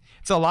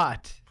 It's a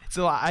lot.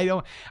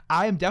 I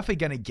am definitely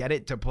gonna get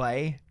it to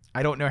play.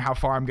 I don't know how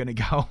far I'm going to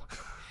go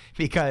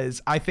because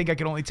I think I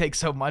can only take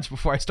so much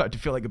before I start to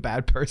feel like a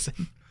bad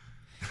person.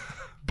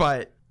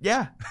 But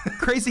yeah,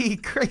 crazy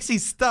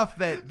stuff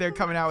that they're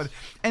coming out with.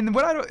 And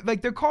what I don't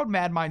like, they're called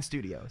Mad Mind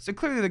Studios. So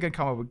clearly they're going to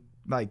come up with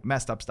like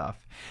messed up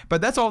stuff.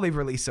 But that's all they've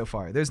released so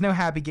far. There's no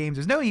happy games.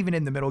 There's no even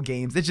in the middle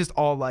games. It's just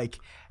all like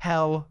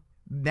hell.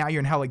 Now you're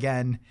in hell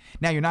again.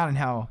 Now you're not in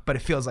hell, but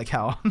it feels like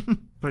hell.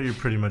 But you're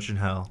pretty much in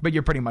hell.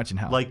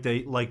 Like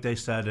they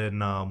said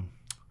in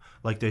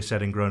like they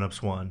said in Grown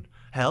Ups 1.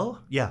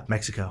 Hell? Yeah,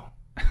 Mexico.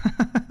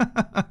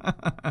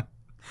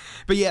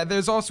 But yeah,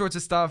 there's all sorts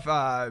of stuff.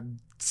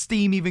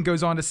 Steam even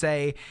goes on to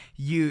say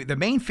the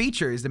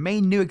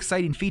main new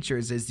exciting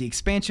features is the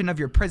expansion of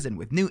your prison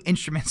with new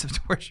instruments of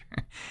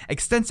torture,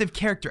 extensive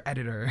character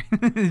editor,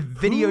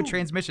 video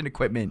transmission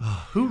equipment.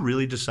 Who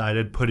really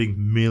decided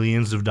putting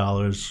millions of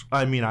dollars,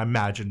 I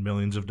imagine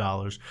millions of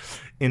dollars,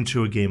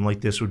 into a game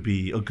like this would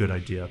be a good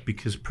idea?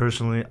 Because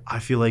personally, I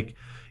feel like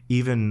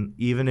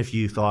even if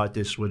you thought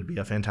this would be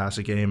a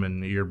fantastic game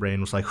and your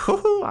brain was like,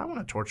 "Hoo, I want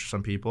to torture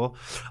some people,"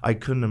 I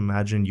couldn't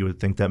imagine you would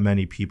think that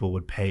many people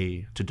would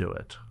pay to do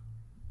it.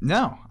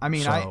 No, I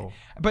mean,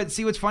 but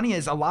see, what's funny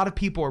is a lot of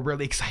people are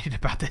really excited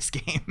about this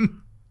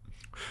game.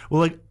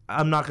 Well, like,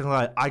 I'm not gonna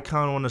lie, I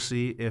kind of want to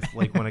see if,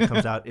 like, when it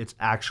comes out, it's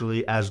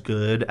actually as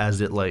good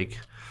as it, like,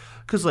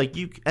 because, like,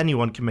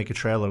 anyone can make a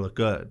trailer look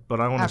good, but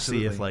I want to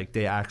see if, like,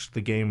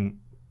 the game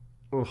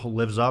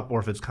lives up, or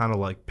if it's kind of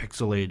like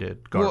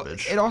pixelated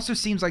garbage. Well, it also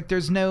seems like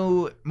there's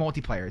no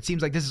multiplayer. It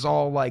seems like this is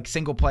all like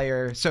single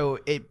player, so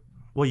it.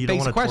 Well, you don't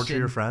want to torture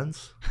your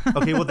friends?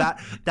 Okay, well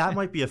that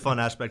might be a fun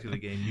aspect of the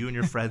game. You and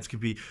your friends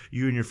can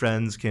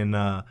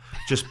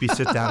just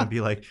sit down and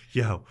be like,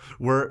 "Yo,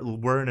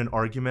 we're in an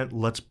argument.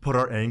 Let's put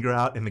our anger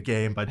out in the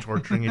game by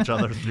torturing each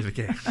other through the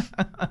game."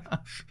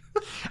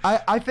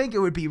 I think it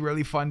would be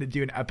really fun to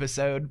do an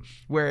episode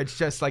where it's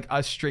just like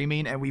us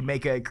streaming and we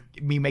make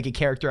a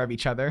character of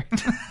each other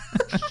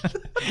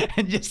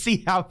and just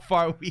see how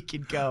far we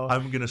can go.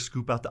 I'm gonna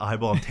scoop out the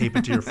eyeball and tape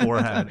it to your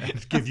forehead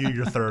and give you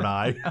your third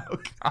eye. Oh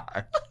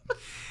God.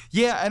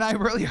 Yeah, and I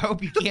really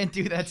hope you can't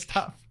do that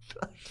stuff.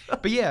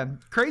 But yeah,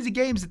 crazy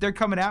games that they're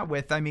coming out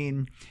with. I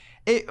mean,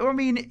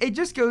 it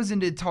just goes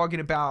into talking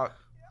about.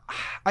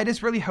 I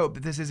just really hope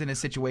that this isn't a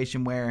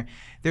situation where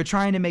they're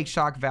trying to make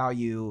shock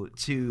value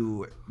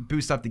to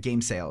boost up the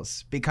game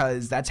sales,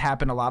 because that's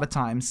happened a lot of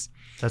times.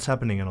 That's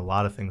happening in a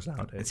lot of things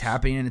nowadays. It's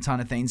happening in a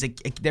ton of things.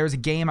 There was a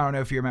game, I don't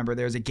know if you remember,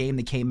 there was a game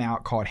that came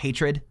out called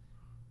Hatred.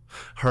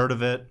 Heard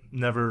of it,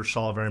 never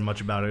saw very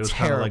much about it. It was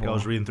kind of like I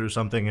was reading through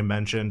something and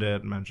mentioned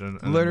it.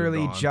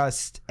 Literally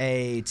just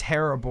a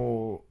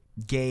terrible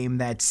game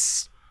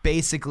that's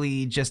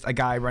basically just a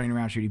guy running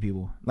around shooting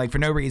people, like for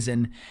no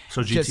reason.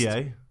 So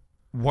GTA?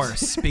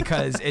 Worse,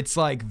 because it's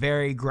like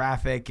very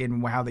graphic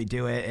in how they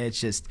do it.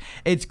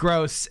 It's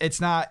gross.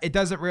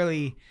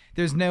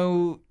 There's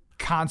no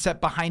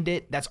concept behind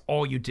it. That's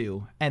all you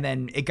do. And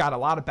then it got a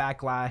lot of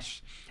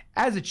backlash,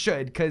 as it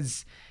should,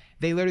 because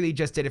they literally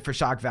just did it for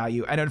shock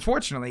value. And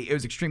unfortunately, it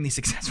was extremely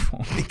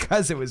successful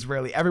because it was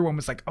really, everyone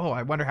was like, "Oh,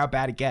 I wonder how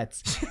bad it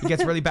gets." It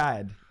gets really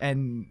bad.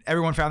 And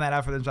everyone found that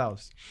out for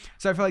themselves.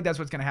 So I feel like that's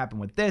what's going to happen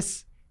with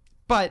this.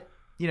 But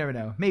you never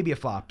know. Maybe it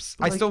flops.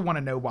 I still want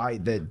to know why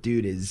the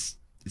dude is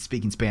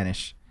speaking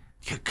Spanish.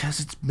 Because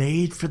it's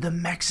made for the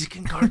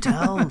Mexican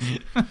cartels.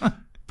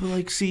 But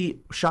like,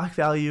 see, shock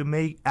value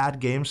may add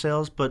game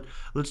sales, but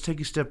let's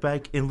take a step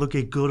back and look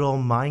at good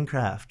old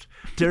Minecraft.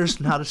 There's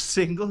not a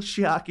single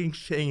shocking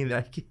thing in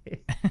that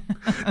game,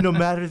 no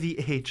matter the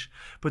age.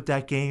 But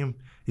that game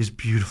is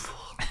beautiful.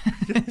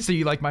 So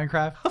you like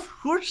Minecraft? Of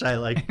course, I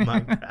like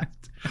Minecraft.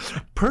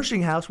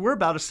 Pershing House, we're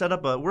about to set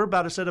up a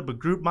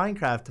group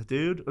Minecraft,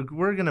 dude.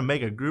 We're gonna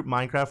make a group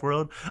Minecraft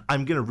world.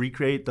 I'm gonna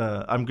recreate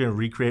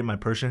my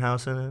Pershing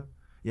House in it.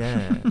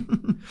 Yeah.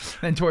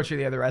 And torture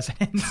the other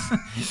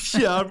residents.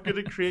 Yeah, I'm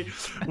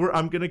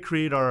gonna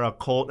create our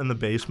cult in the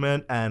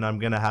basement, and I'm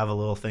gonna have a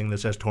little thing that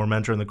says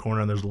Tormented in the corner,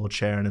 and there's a little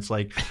chair, and it's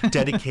like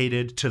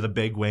dedicated to the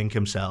big wink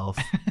himself.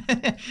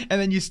 And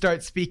then you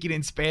start speaking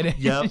in Spanish.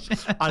 Yep.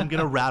 I'm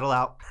gonna rattle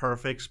out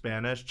perfect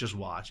Spanish. Just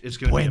watch. It's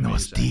gonna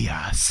Buenos be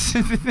amazing. Dias.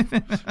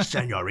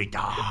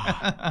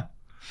 Señorita.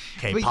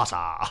 ¿Qué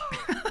pasa?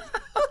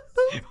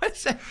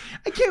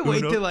 I can't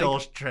wait to like.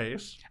 Dos,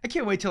 tres. I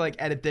can't wait to like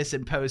edit this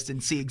in post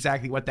and see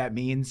exactly what that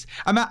means.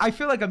 I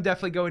feel like I'm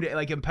definitely going to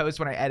like in post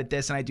when I edit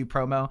this and I do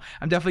promo.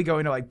 I'm definitely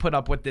going to like put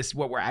up what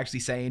we're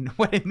actually saying,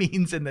 what it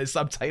means in the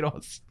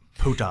subtitles.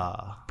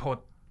 Puta.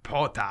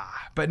 Puta.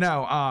 But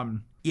no,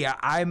 yeah,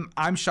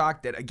 I'm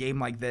shocked that a game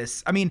like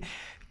this. I mean,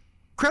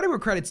 credit where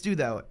credit's due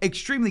though.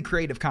 Extremely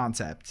creative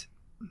concept.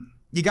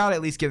 You gotta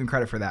at least give them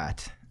credit for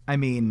that. I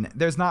mean,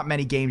 there's not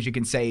many games you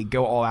can say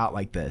go all out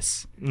like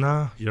this.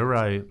 No, you're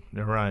right.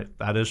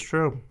 That is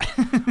true.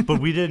 But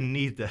we didn't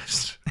need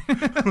this.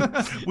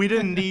 We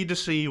didn't need to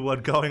see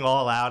what going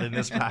all out in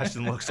this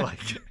fashion looks like.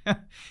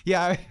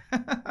 Yeah.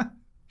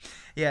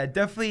 Yeah,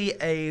 definitely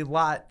a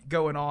lot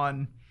going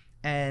on.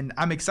 And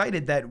I'm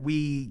excited that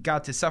we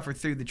got to suffer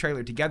through the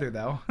trailer together,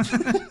 though.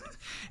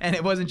 And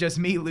it wasn't just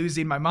me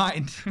losing my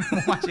mind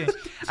watching it.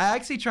 I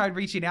actually tried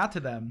reaching out to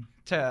them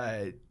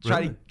to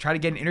try to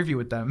get an interview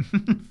with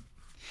them.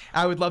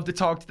 I would love to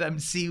talk to them,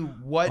 see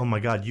what. Oh my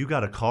God, you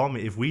gotta call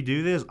me if we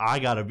do this. I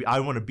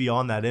want to be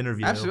on that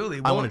interview. Absolutely,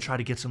 I want to try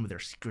to get some of their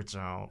secrets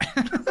out.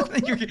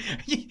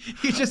 you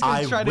just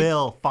I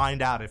will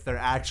find out if they're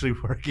actually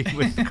working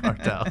with the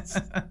cartels.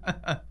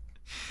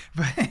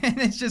 But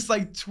it's just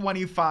like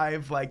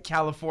 25 like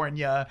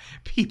California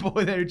people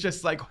that are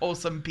just like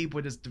wholesome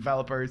people, just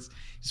developers,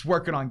 just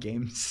working on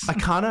games.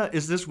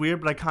 Is this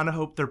weird, but I kind of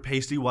hope they're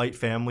pasty white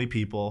family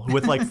people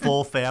with like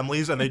full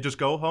families, and they just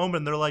go home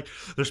and they're like,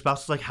 their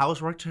spouse is like, "How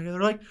was work today?"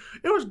 They're like,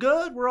 "It was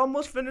good. We're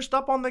almost finished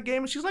up on the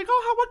game." And she's like,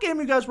 "Oh, what game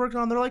are you guys working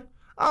on?" They're like,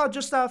 "Oh,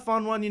 just that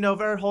fun one,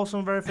 very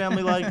wholesome, very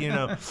family-like,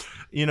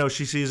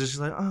 she sees it, she's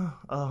like,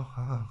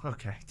 oh,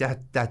 okay,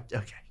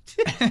 okay.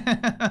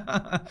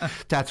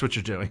 That's what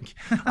you're doing.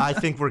 I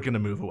think we're gonna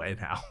move away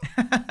now.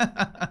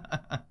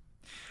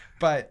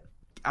 But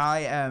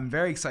I am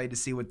very excited to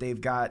see what they've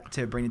got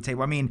to bring to the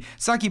table. I mean,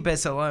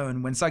 Succubus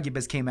alone, when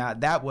Succubus came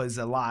out, that was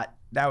a lot.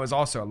 That was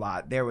also a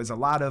lot. There was a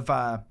lot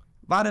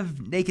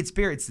of naked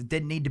spirits that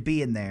didn't need to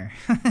be in there.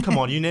 Come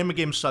on, you name a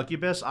game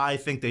Succubus, I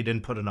think they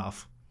didn't put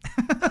enough.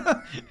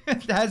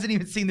 Hasn't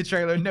even seen the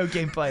trailer, no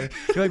gameplay.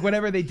 You're like,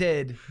 whatever they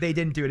did, they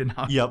didn't do it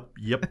enough. Yep.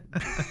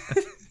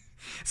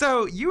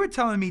 So you were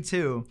telling me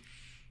too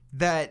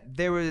that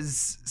there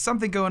was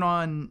something going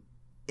on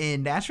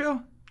in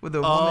Nashville with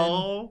a woman.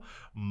 Oh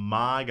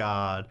my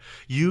God.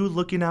 You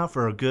looking out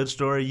for a good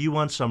story? You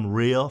want some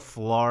real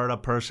Florida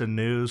person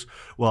news?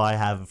 Well, I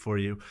have it for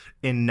you.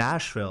 In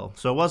Nashville,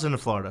 so it wasn't in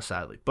Florida,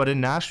 sadly, but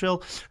in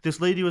Nashville, this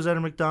lady was at a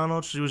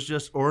McDonald's. She was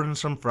just ordering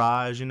some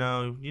fries, you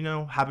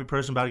know, happy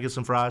person about to get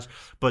some fries,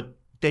 but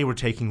they were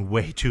taking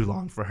way too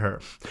long for her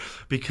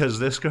because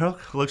this girl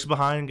looks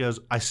behind and goes,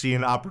 I see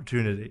an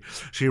opportunity.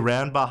 She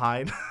ran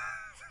behind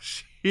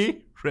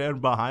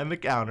the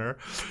counter,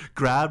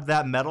 grabbed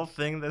that metal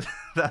thing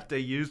that they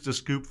used to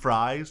scoop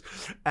fries,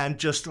 and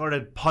just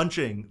started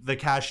punching the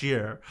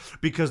cashier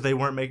because they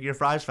weren't making her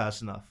fries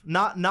fast enough.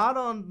 Not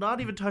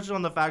even touching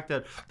on the fact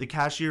that the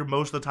cashier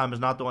most of the time is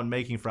not the one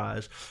making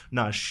fries.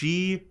 No,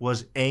 she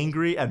was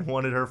angry and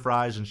wanted her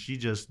fries, and she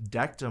just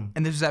decked him.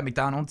 And this is at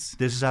McDonald's?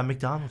 This is at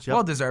McDonald's, yep.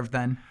 Well deserved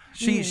then.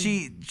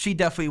 She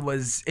definitely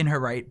was in her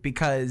right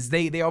because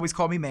they always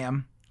call me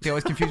ma'am. They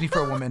always confuse me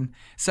for a woman.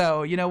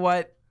 So, you know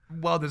what?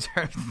 Well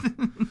deserved.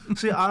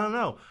 See, I don't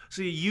know.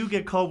 See, you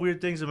get called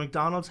weird things at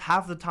McDonald's.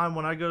 Half the time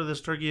when I go to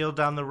this Turkey Hill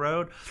down the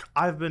road,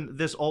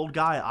 this old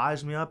guy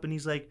eyes me up and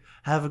he's like,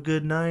 have a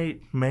good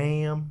night,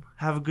 ma'am.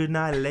 Have a good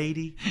night,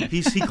 lady.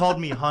 He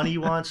called me honey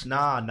once.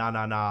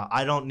 Nah.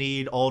 I don't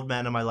need old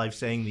men in my life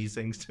saying these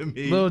things to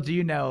me. Little do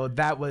you know,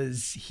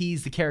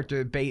 he's the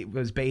character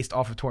was based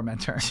off of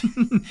Tormented.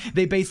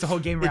 They based the whole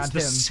game around him.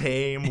 It's the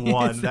same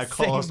one that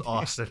calls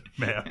Austin,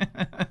 man.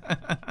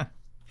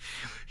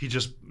 He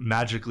just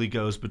magically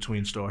goes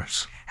between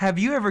stores. Have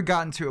you ever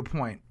gotten to a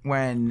point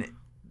when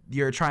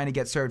you're trying to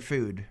get served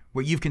food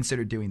where you've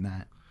considered doing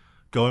that?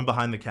 Going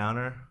behind the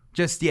counter?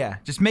 Just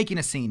making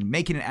a scene,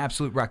 making an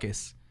absolute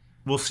ruckus.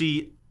 Well,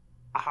 see,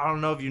 I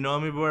don't know if you know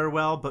me very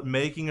well, but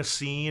making a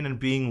scene and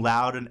being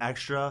loud and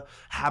extra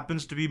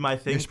happens to be my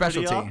thing. Your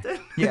specialty. Pretty often.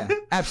 Yeah,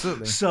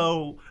 absolutely.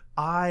 So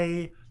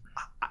I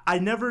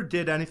never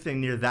did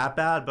anything near that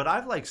bad, but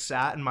I've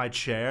sat in my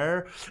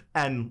chair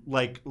and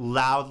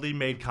loudly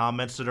made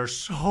comments that are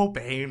so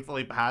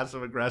painfully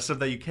passive aggressive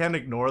that you can't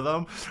ignore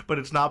them, but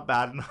it's not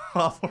bad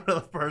enough where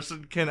the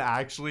person can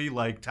actually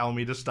tell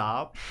me to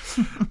stop.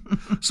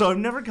 So I've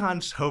never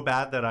gotten so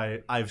bad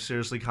that I've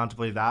seriously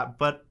contemplated that.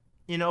 But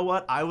you know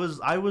what? I was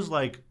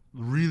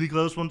really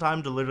close one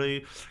time to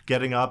literally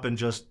getting up and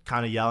just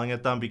kind of yelling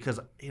at them because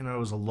it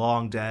was a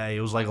long day.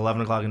 It was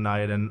 11 o'clock at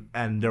night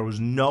and there was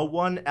no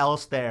one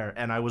else there,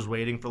 and I was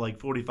waiting for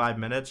 45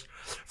 minutes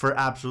for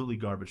absolutely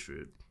garbage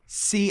food.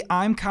 See,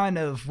 I'm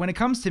when it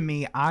comes to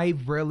me, I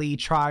really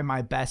try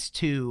my best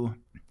to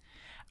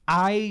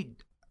I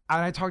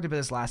talked about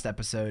this last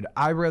episode.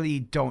 I really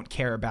don't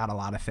care about a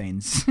lot of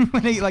things.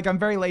 I'm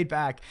very laid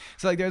back.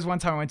 So there was one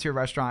time I went to a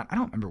restaurant. I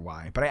don't remember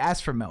why, but I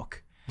asked for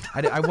milk.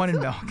 I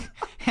wanted milk,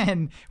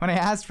 and when I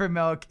asked for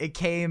milk, it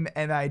came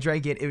and I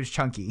drank it. It was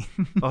chunky.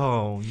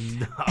 Oh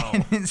no!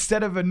 And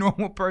instead of a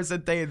normal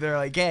person thing, they're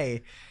like,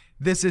 "Hey,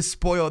 this is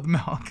spoiled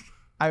milk."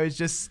 I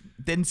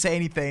didn't say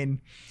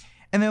anything,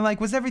 and they're like,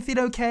 "Was everything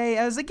okay?"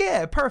 I was like,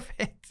 "Yeah,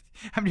 perfect."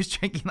 I'm just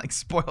drinking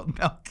spoiled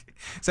milk,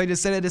 so I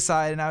just set it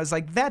aside, and I was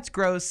like, "That's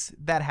gross.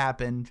 That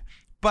happened,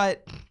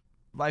 but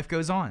life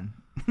goes on."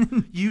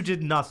 You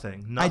did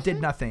nothing. I did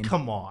nothing.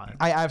 Come on.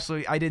 I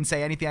didn't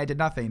say anything. I did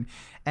nothing.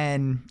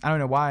 And I don't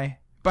know why.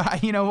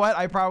 But you know what?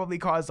 I probably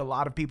caused a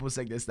lot of people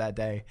sickness that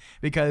day.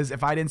 Because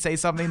if I didn't say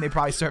something, they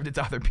probably served it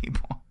to other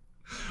people.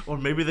 Or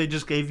maybe they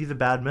just gave you the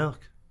bad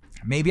milk.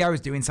 Maybe I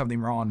was doing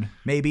something wrong.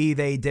 Maybe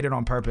they did it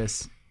on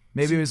purpose.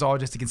 Maybe it was all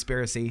just a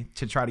conspiracy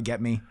to try to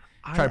get me.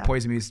 Try to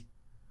poison me with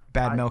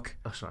bad milk.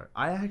 Oh, sorry.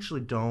 I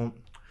actually don't.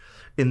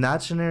 In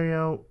that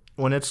scenario,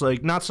 when it's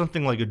not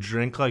something like a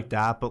drink like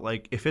that, but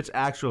if it's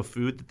actual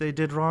food that they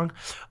did wrong,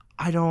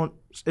 I don't,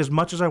 as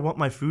much as I want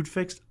my food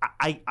fixed,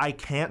 I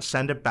can't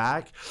send it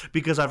back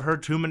because I've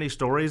heard too many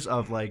stories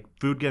of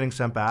food getting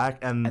sent back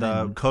and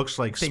the cooks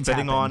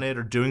spitting on it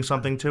or doing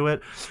something to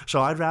it.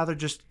 So I'd rather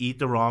just eat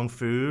the wrong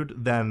food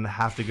than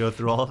have to go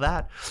through all of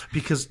that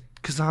because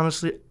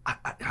honestly,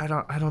 I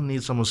don't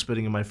need someone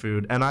spitting in my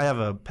food. And I have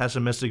a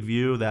pessimistic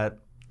view that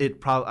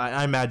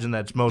I imagine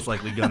that's most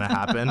likely going to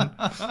happen.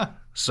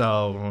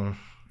 So,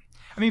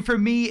 I mean, for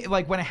me,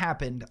 when it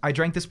happened, I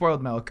drank the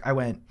spoiled milk. I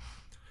went,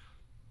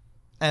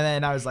 and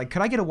then I was like,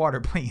 "Could I get a water,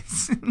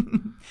 please?"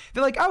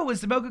 They're like, "Oh,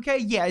 is the milk okay?"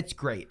 Yeah, it's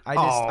great.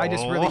 I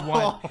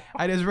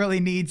just really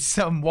need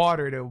some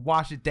water to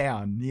wash it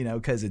down,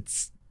 because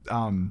it's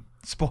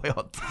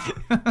spoiled.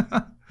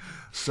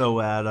 So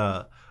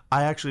I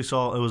actually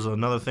saw, it was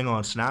another thing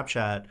on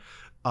Snapchat.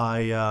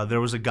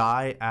 There was a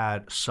guy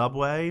at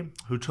Subway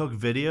who took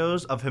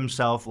videos of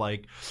himself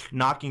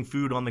knocking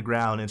food on the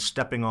ground and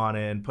stepping on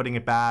it and putting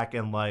it back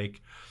and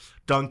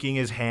dunking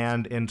his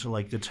hand into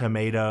like the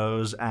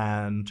tomatoes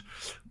and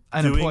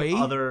An doing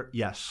employee?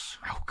 Yes.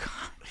 Oh God.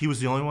 He was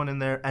the only one in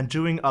there and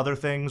doing other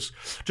things.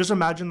 Just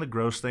imagine the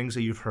gross things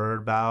that you've heard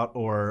about,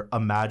 or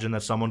imagine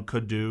that someone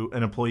could do,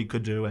 an employee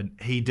could do, and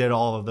he did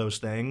all of those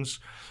things.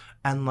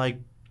 And like,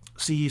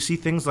 you see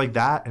things like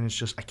that, and it's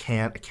just,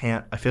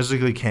 I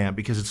physically can't,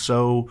 because it's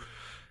so,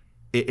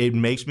 it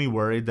makes me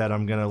worried that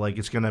I'm gonna, like,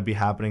 it's gonna be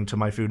happening to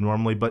my food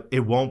normally, but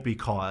it won't be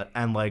caught.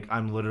 And like,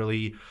 I'm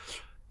literally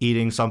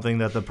eating something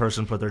that the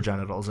person put their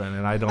genitals in,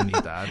 and I don't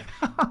need that.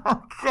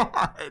 Oh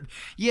God.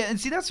 Yeah, and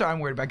see, that's what I'm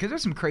worried about, because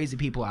there's some crazy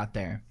people out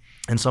there.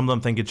 And some of them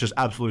think it's just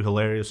absolutely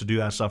hilarious to do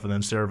that stuff and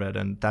then serve it,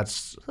 and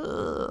that's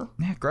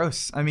Yeah,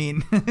 gross. I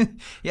mean,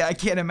 yeah, I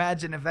can't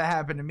imagine if that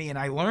happened to me, and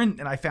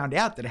I found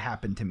out that it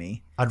happened to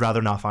me. I'd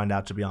rather not find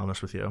out, to be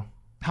honest with you.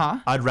 Huh?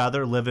 I'd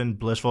rather live in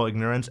blissful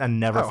ignorance and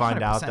never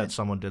find out 100%. that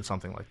someone did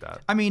something like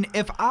that. I mean,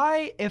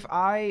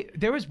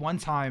 there was one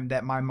time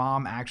that my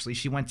mom actually,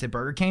 she went to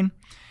Burger King,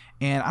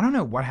 and I don't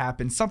know what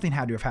happened. Something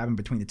had to have happened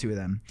between the two of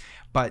them.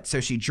 But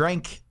so she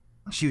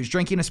was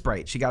drinking a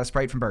Sprite. She got a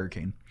Sprite from Burger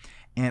King.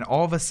 And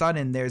all of a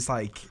sudden, there's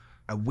like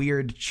a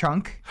weird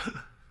chunk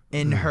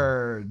in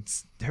her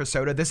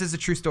soda. This is a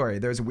true story.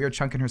 There was a weird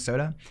chunk in her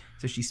soda.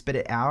 So she spit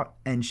it out,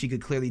 and she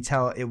could clearly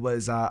tell it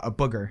was a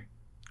booger.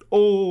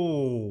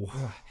 Oh.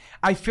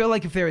 I feel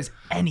like if there is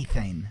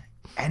anything,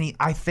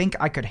 I think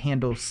I could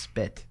handle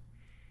spit.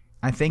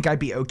 I think I'd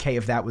be okay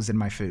if that was in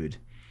my food.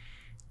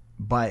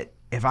 But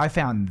if I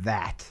found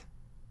that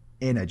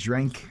in a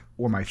drink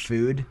or my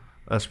food,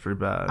 That's pretty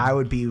bad. I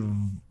would be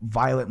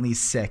violently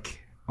sick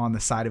on the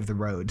side of the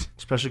road.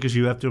 Especially because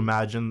you have to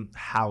imagine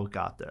how it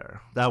got there.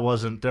 There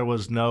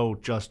was no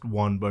just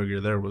one burger.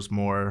 There was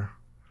more.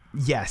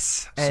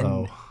 Yes.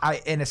 And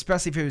and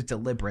especially if it was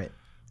deliberate.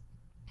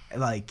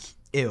 Like,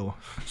 ew.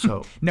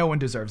 So no one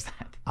deserves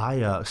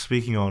that.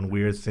 Speaking on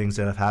weird things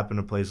that have happened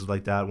in places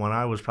like that, when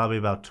I was probably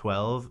about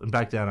 12, and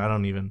back then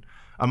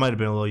I might have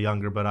been a little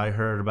younger, but I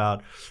heard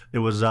about, it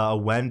was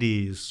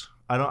Wendy's.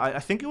 I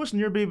think it was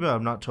near me, but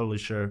I'm not totally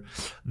sure,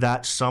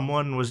 that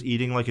someone was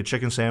eating like a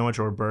chicken sandwich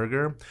or a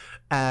burger,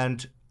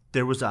 and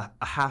there was a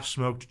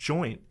half-smoked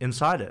joint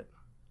inside it.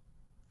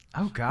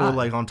 Oh, God. Or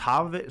like on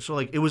top of it. So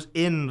like it was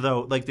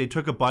like they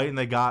took a bite and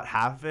they got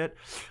half of it,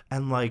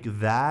 and like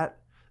that,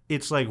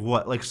 it's like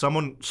what? Like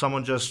someone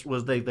just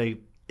was, they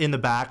in the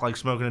back like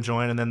smoking a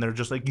joint, and then they're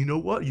just like, you know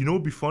what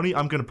would be funny?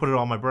 I'm going to put it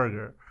on my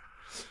burger.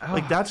 Oh.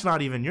 Like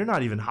you're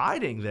not even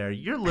hiding there.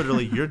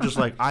 You're just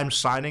like, I'm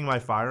signing my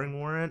firing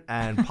warrant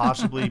and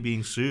possibly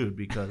being sued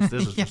because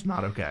this is just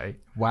not okay.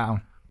 Wow.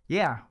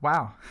 Yeah,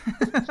 wow.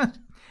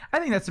 I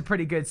think that's a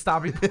pretty good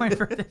stopping point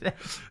for today.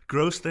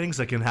 Gross things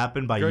that can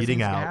happen by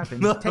eating out.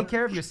 Take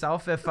care of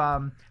yourself. If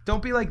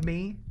don't be like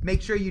me.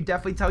 Make sure you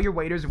definitely tell your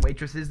waiters and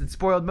waitresses that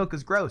spoiled milk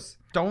is gross.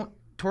 Don't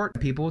torture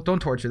people. Don't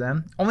torture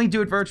them. Only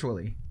do it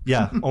virtually.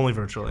 Yeah, only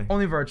virtually.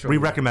 Only virtually. We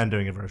recommend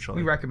doing it virtually.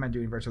 We recommend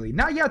doing it virtually.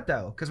 Not yet,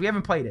 though, because we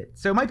haven't played it.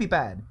 So it might be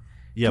bad.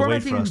 Yeah,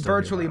 wait for Tormenting us to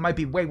virtually do that. might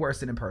be way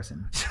worse than in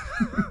person.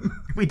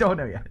 We don't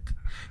know yet.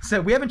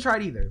 So we haven't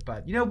tried either.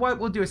 But you know what?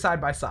 We'll do a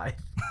side-by-side.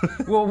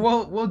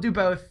 We'll do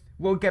both.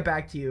 We'll get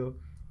back to you.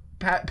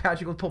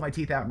 Patrick will pull my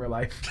teeth out in real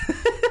life.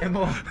 And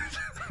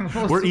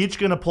we're each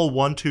going to pull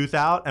one tooth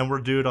out, and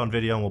we'll do it on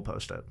video, and we'll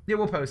post it. Yeah,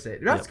 we'll post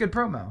it. That's good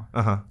promo.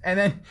 Uh-huh. And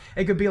then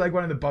it could be like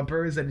one of the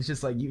bumpers, and it's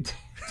just like you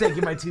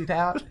taking my tooth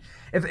out.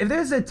 If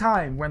there's a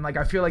time when like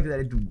I feel like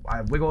that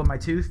I wiggle in my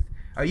tooth,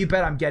 you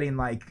bet I'm getting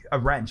like a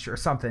wrench or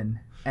something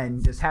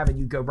and just having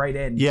you go right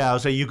in. Yeah, I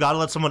was saying you got to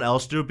let someone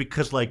else do it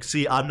because like,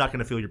 see, I'm not going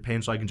to feel your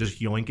pain, so I can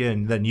just yoink it,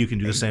 and then you can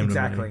do the same.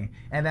 Exactly. To me.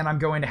 And then I'm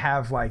going to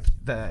have like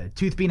the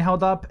tooth being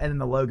held up, and then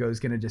the logo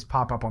is going to just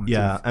pop up on the tooth.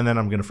 Yeah, and then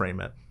I'm going to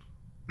frame it.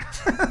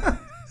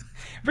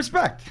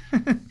 Respect.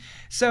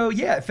 So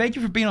yeah, thank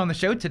you for being on the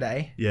show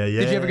today. Yeah.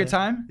 Did you have a good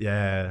time?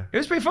 Yeah. It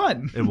was pretty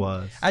fun. It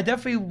was. I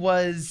definitely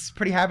was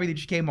pretty happy that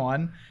you came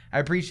on. I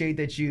appreciate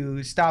that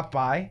you stopped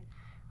by.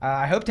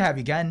 I hope to have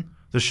you again.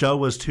 The show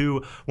was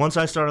once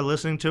I started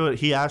listening to it,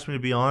 he asked me to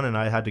be on, and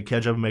I had to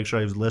catch up and make sure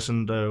I was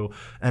listened to,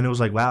 and it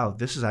was like, wow,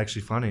 this is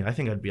actually funny. I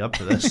think I'd be up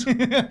for this.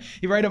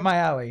 You're right up my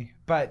alley.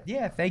 But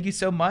yeah, thank you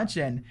so much.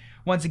 And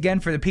once again,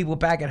 for the people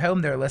back at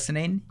home that are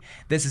listening,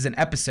 this is an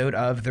episode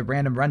of The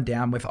Random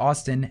Rundown with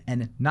Austin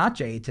and not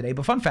Jay today.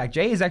 But fun fact,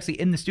 Jay is actually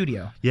in the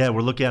studio. Yeah,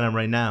 we're looking at him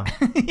right now.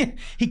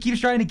 He keeps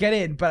trying to get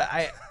in, but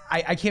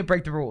I can't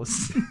break the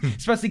rules,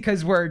 especially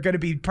because we're going to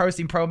be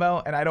posting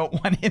promo, and I don't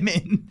want him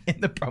in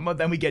the promo.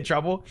 Then we get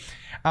trouble.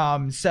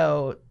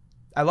 So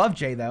I love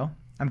Jay, though.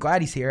 I'm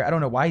glad he's here. I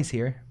don't know why he's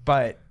here,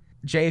 but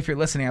Jay, if you're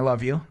listening, I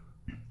love you,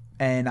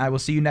 and I will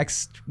see you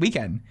next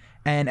weekend.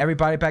 And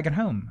everybody back at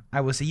home,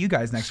 I will see you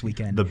guys next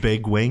weekend. The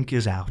big wink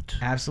is out.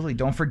 Absolutely.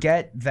 Don't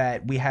forget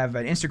that we have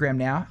an Instagram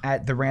now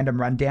at The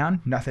Random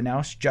Rundown. Nothing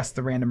else, just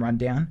The Random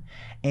Rundown.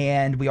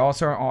 And we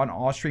also are on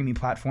all streaming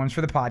platforms for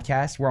the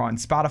podcast. We're on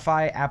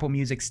Spotify, Apple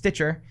Music,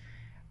 Stitcher,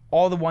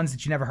 all the ones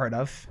that you never heard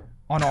of,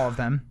 on all of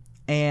them.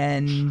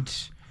 And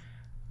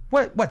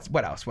what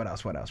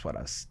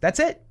else? That's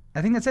it.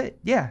 I think that's it.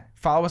 Yeah.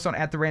 Follow us on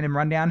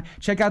 @TheRandomRundown.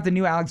 Check out the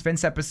new Alex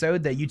Vince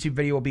episode. The YouTube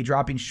video will be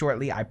dropping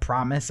shortly. I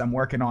promise. I'm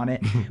working on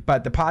it.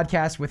 But the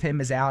podcast with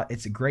him is out.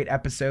 It's a great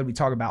episode. We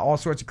talk about all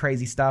sorts of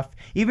crazy stuff,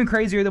 even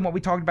crazier than what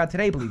we talked about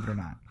today, believe it or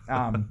not.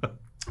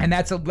 And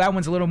that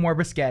one's a little more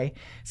risque.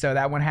 So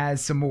that one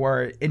has some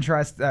more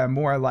interest,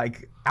 more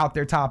like out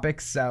there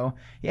topics. So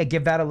yeah,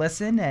 give that a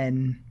listen.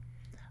 And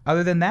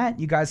other than that,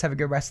 you guys have a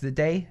good rest of the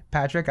day.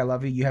 Patrick, I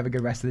love you. You have a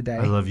good rest of the day.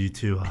 I love you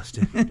too,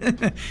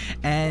 Austin.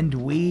 And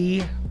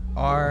we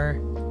are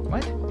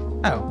what?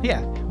 Oh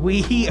yeah,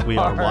 we are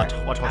are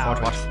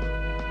what?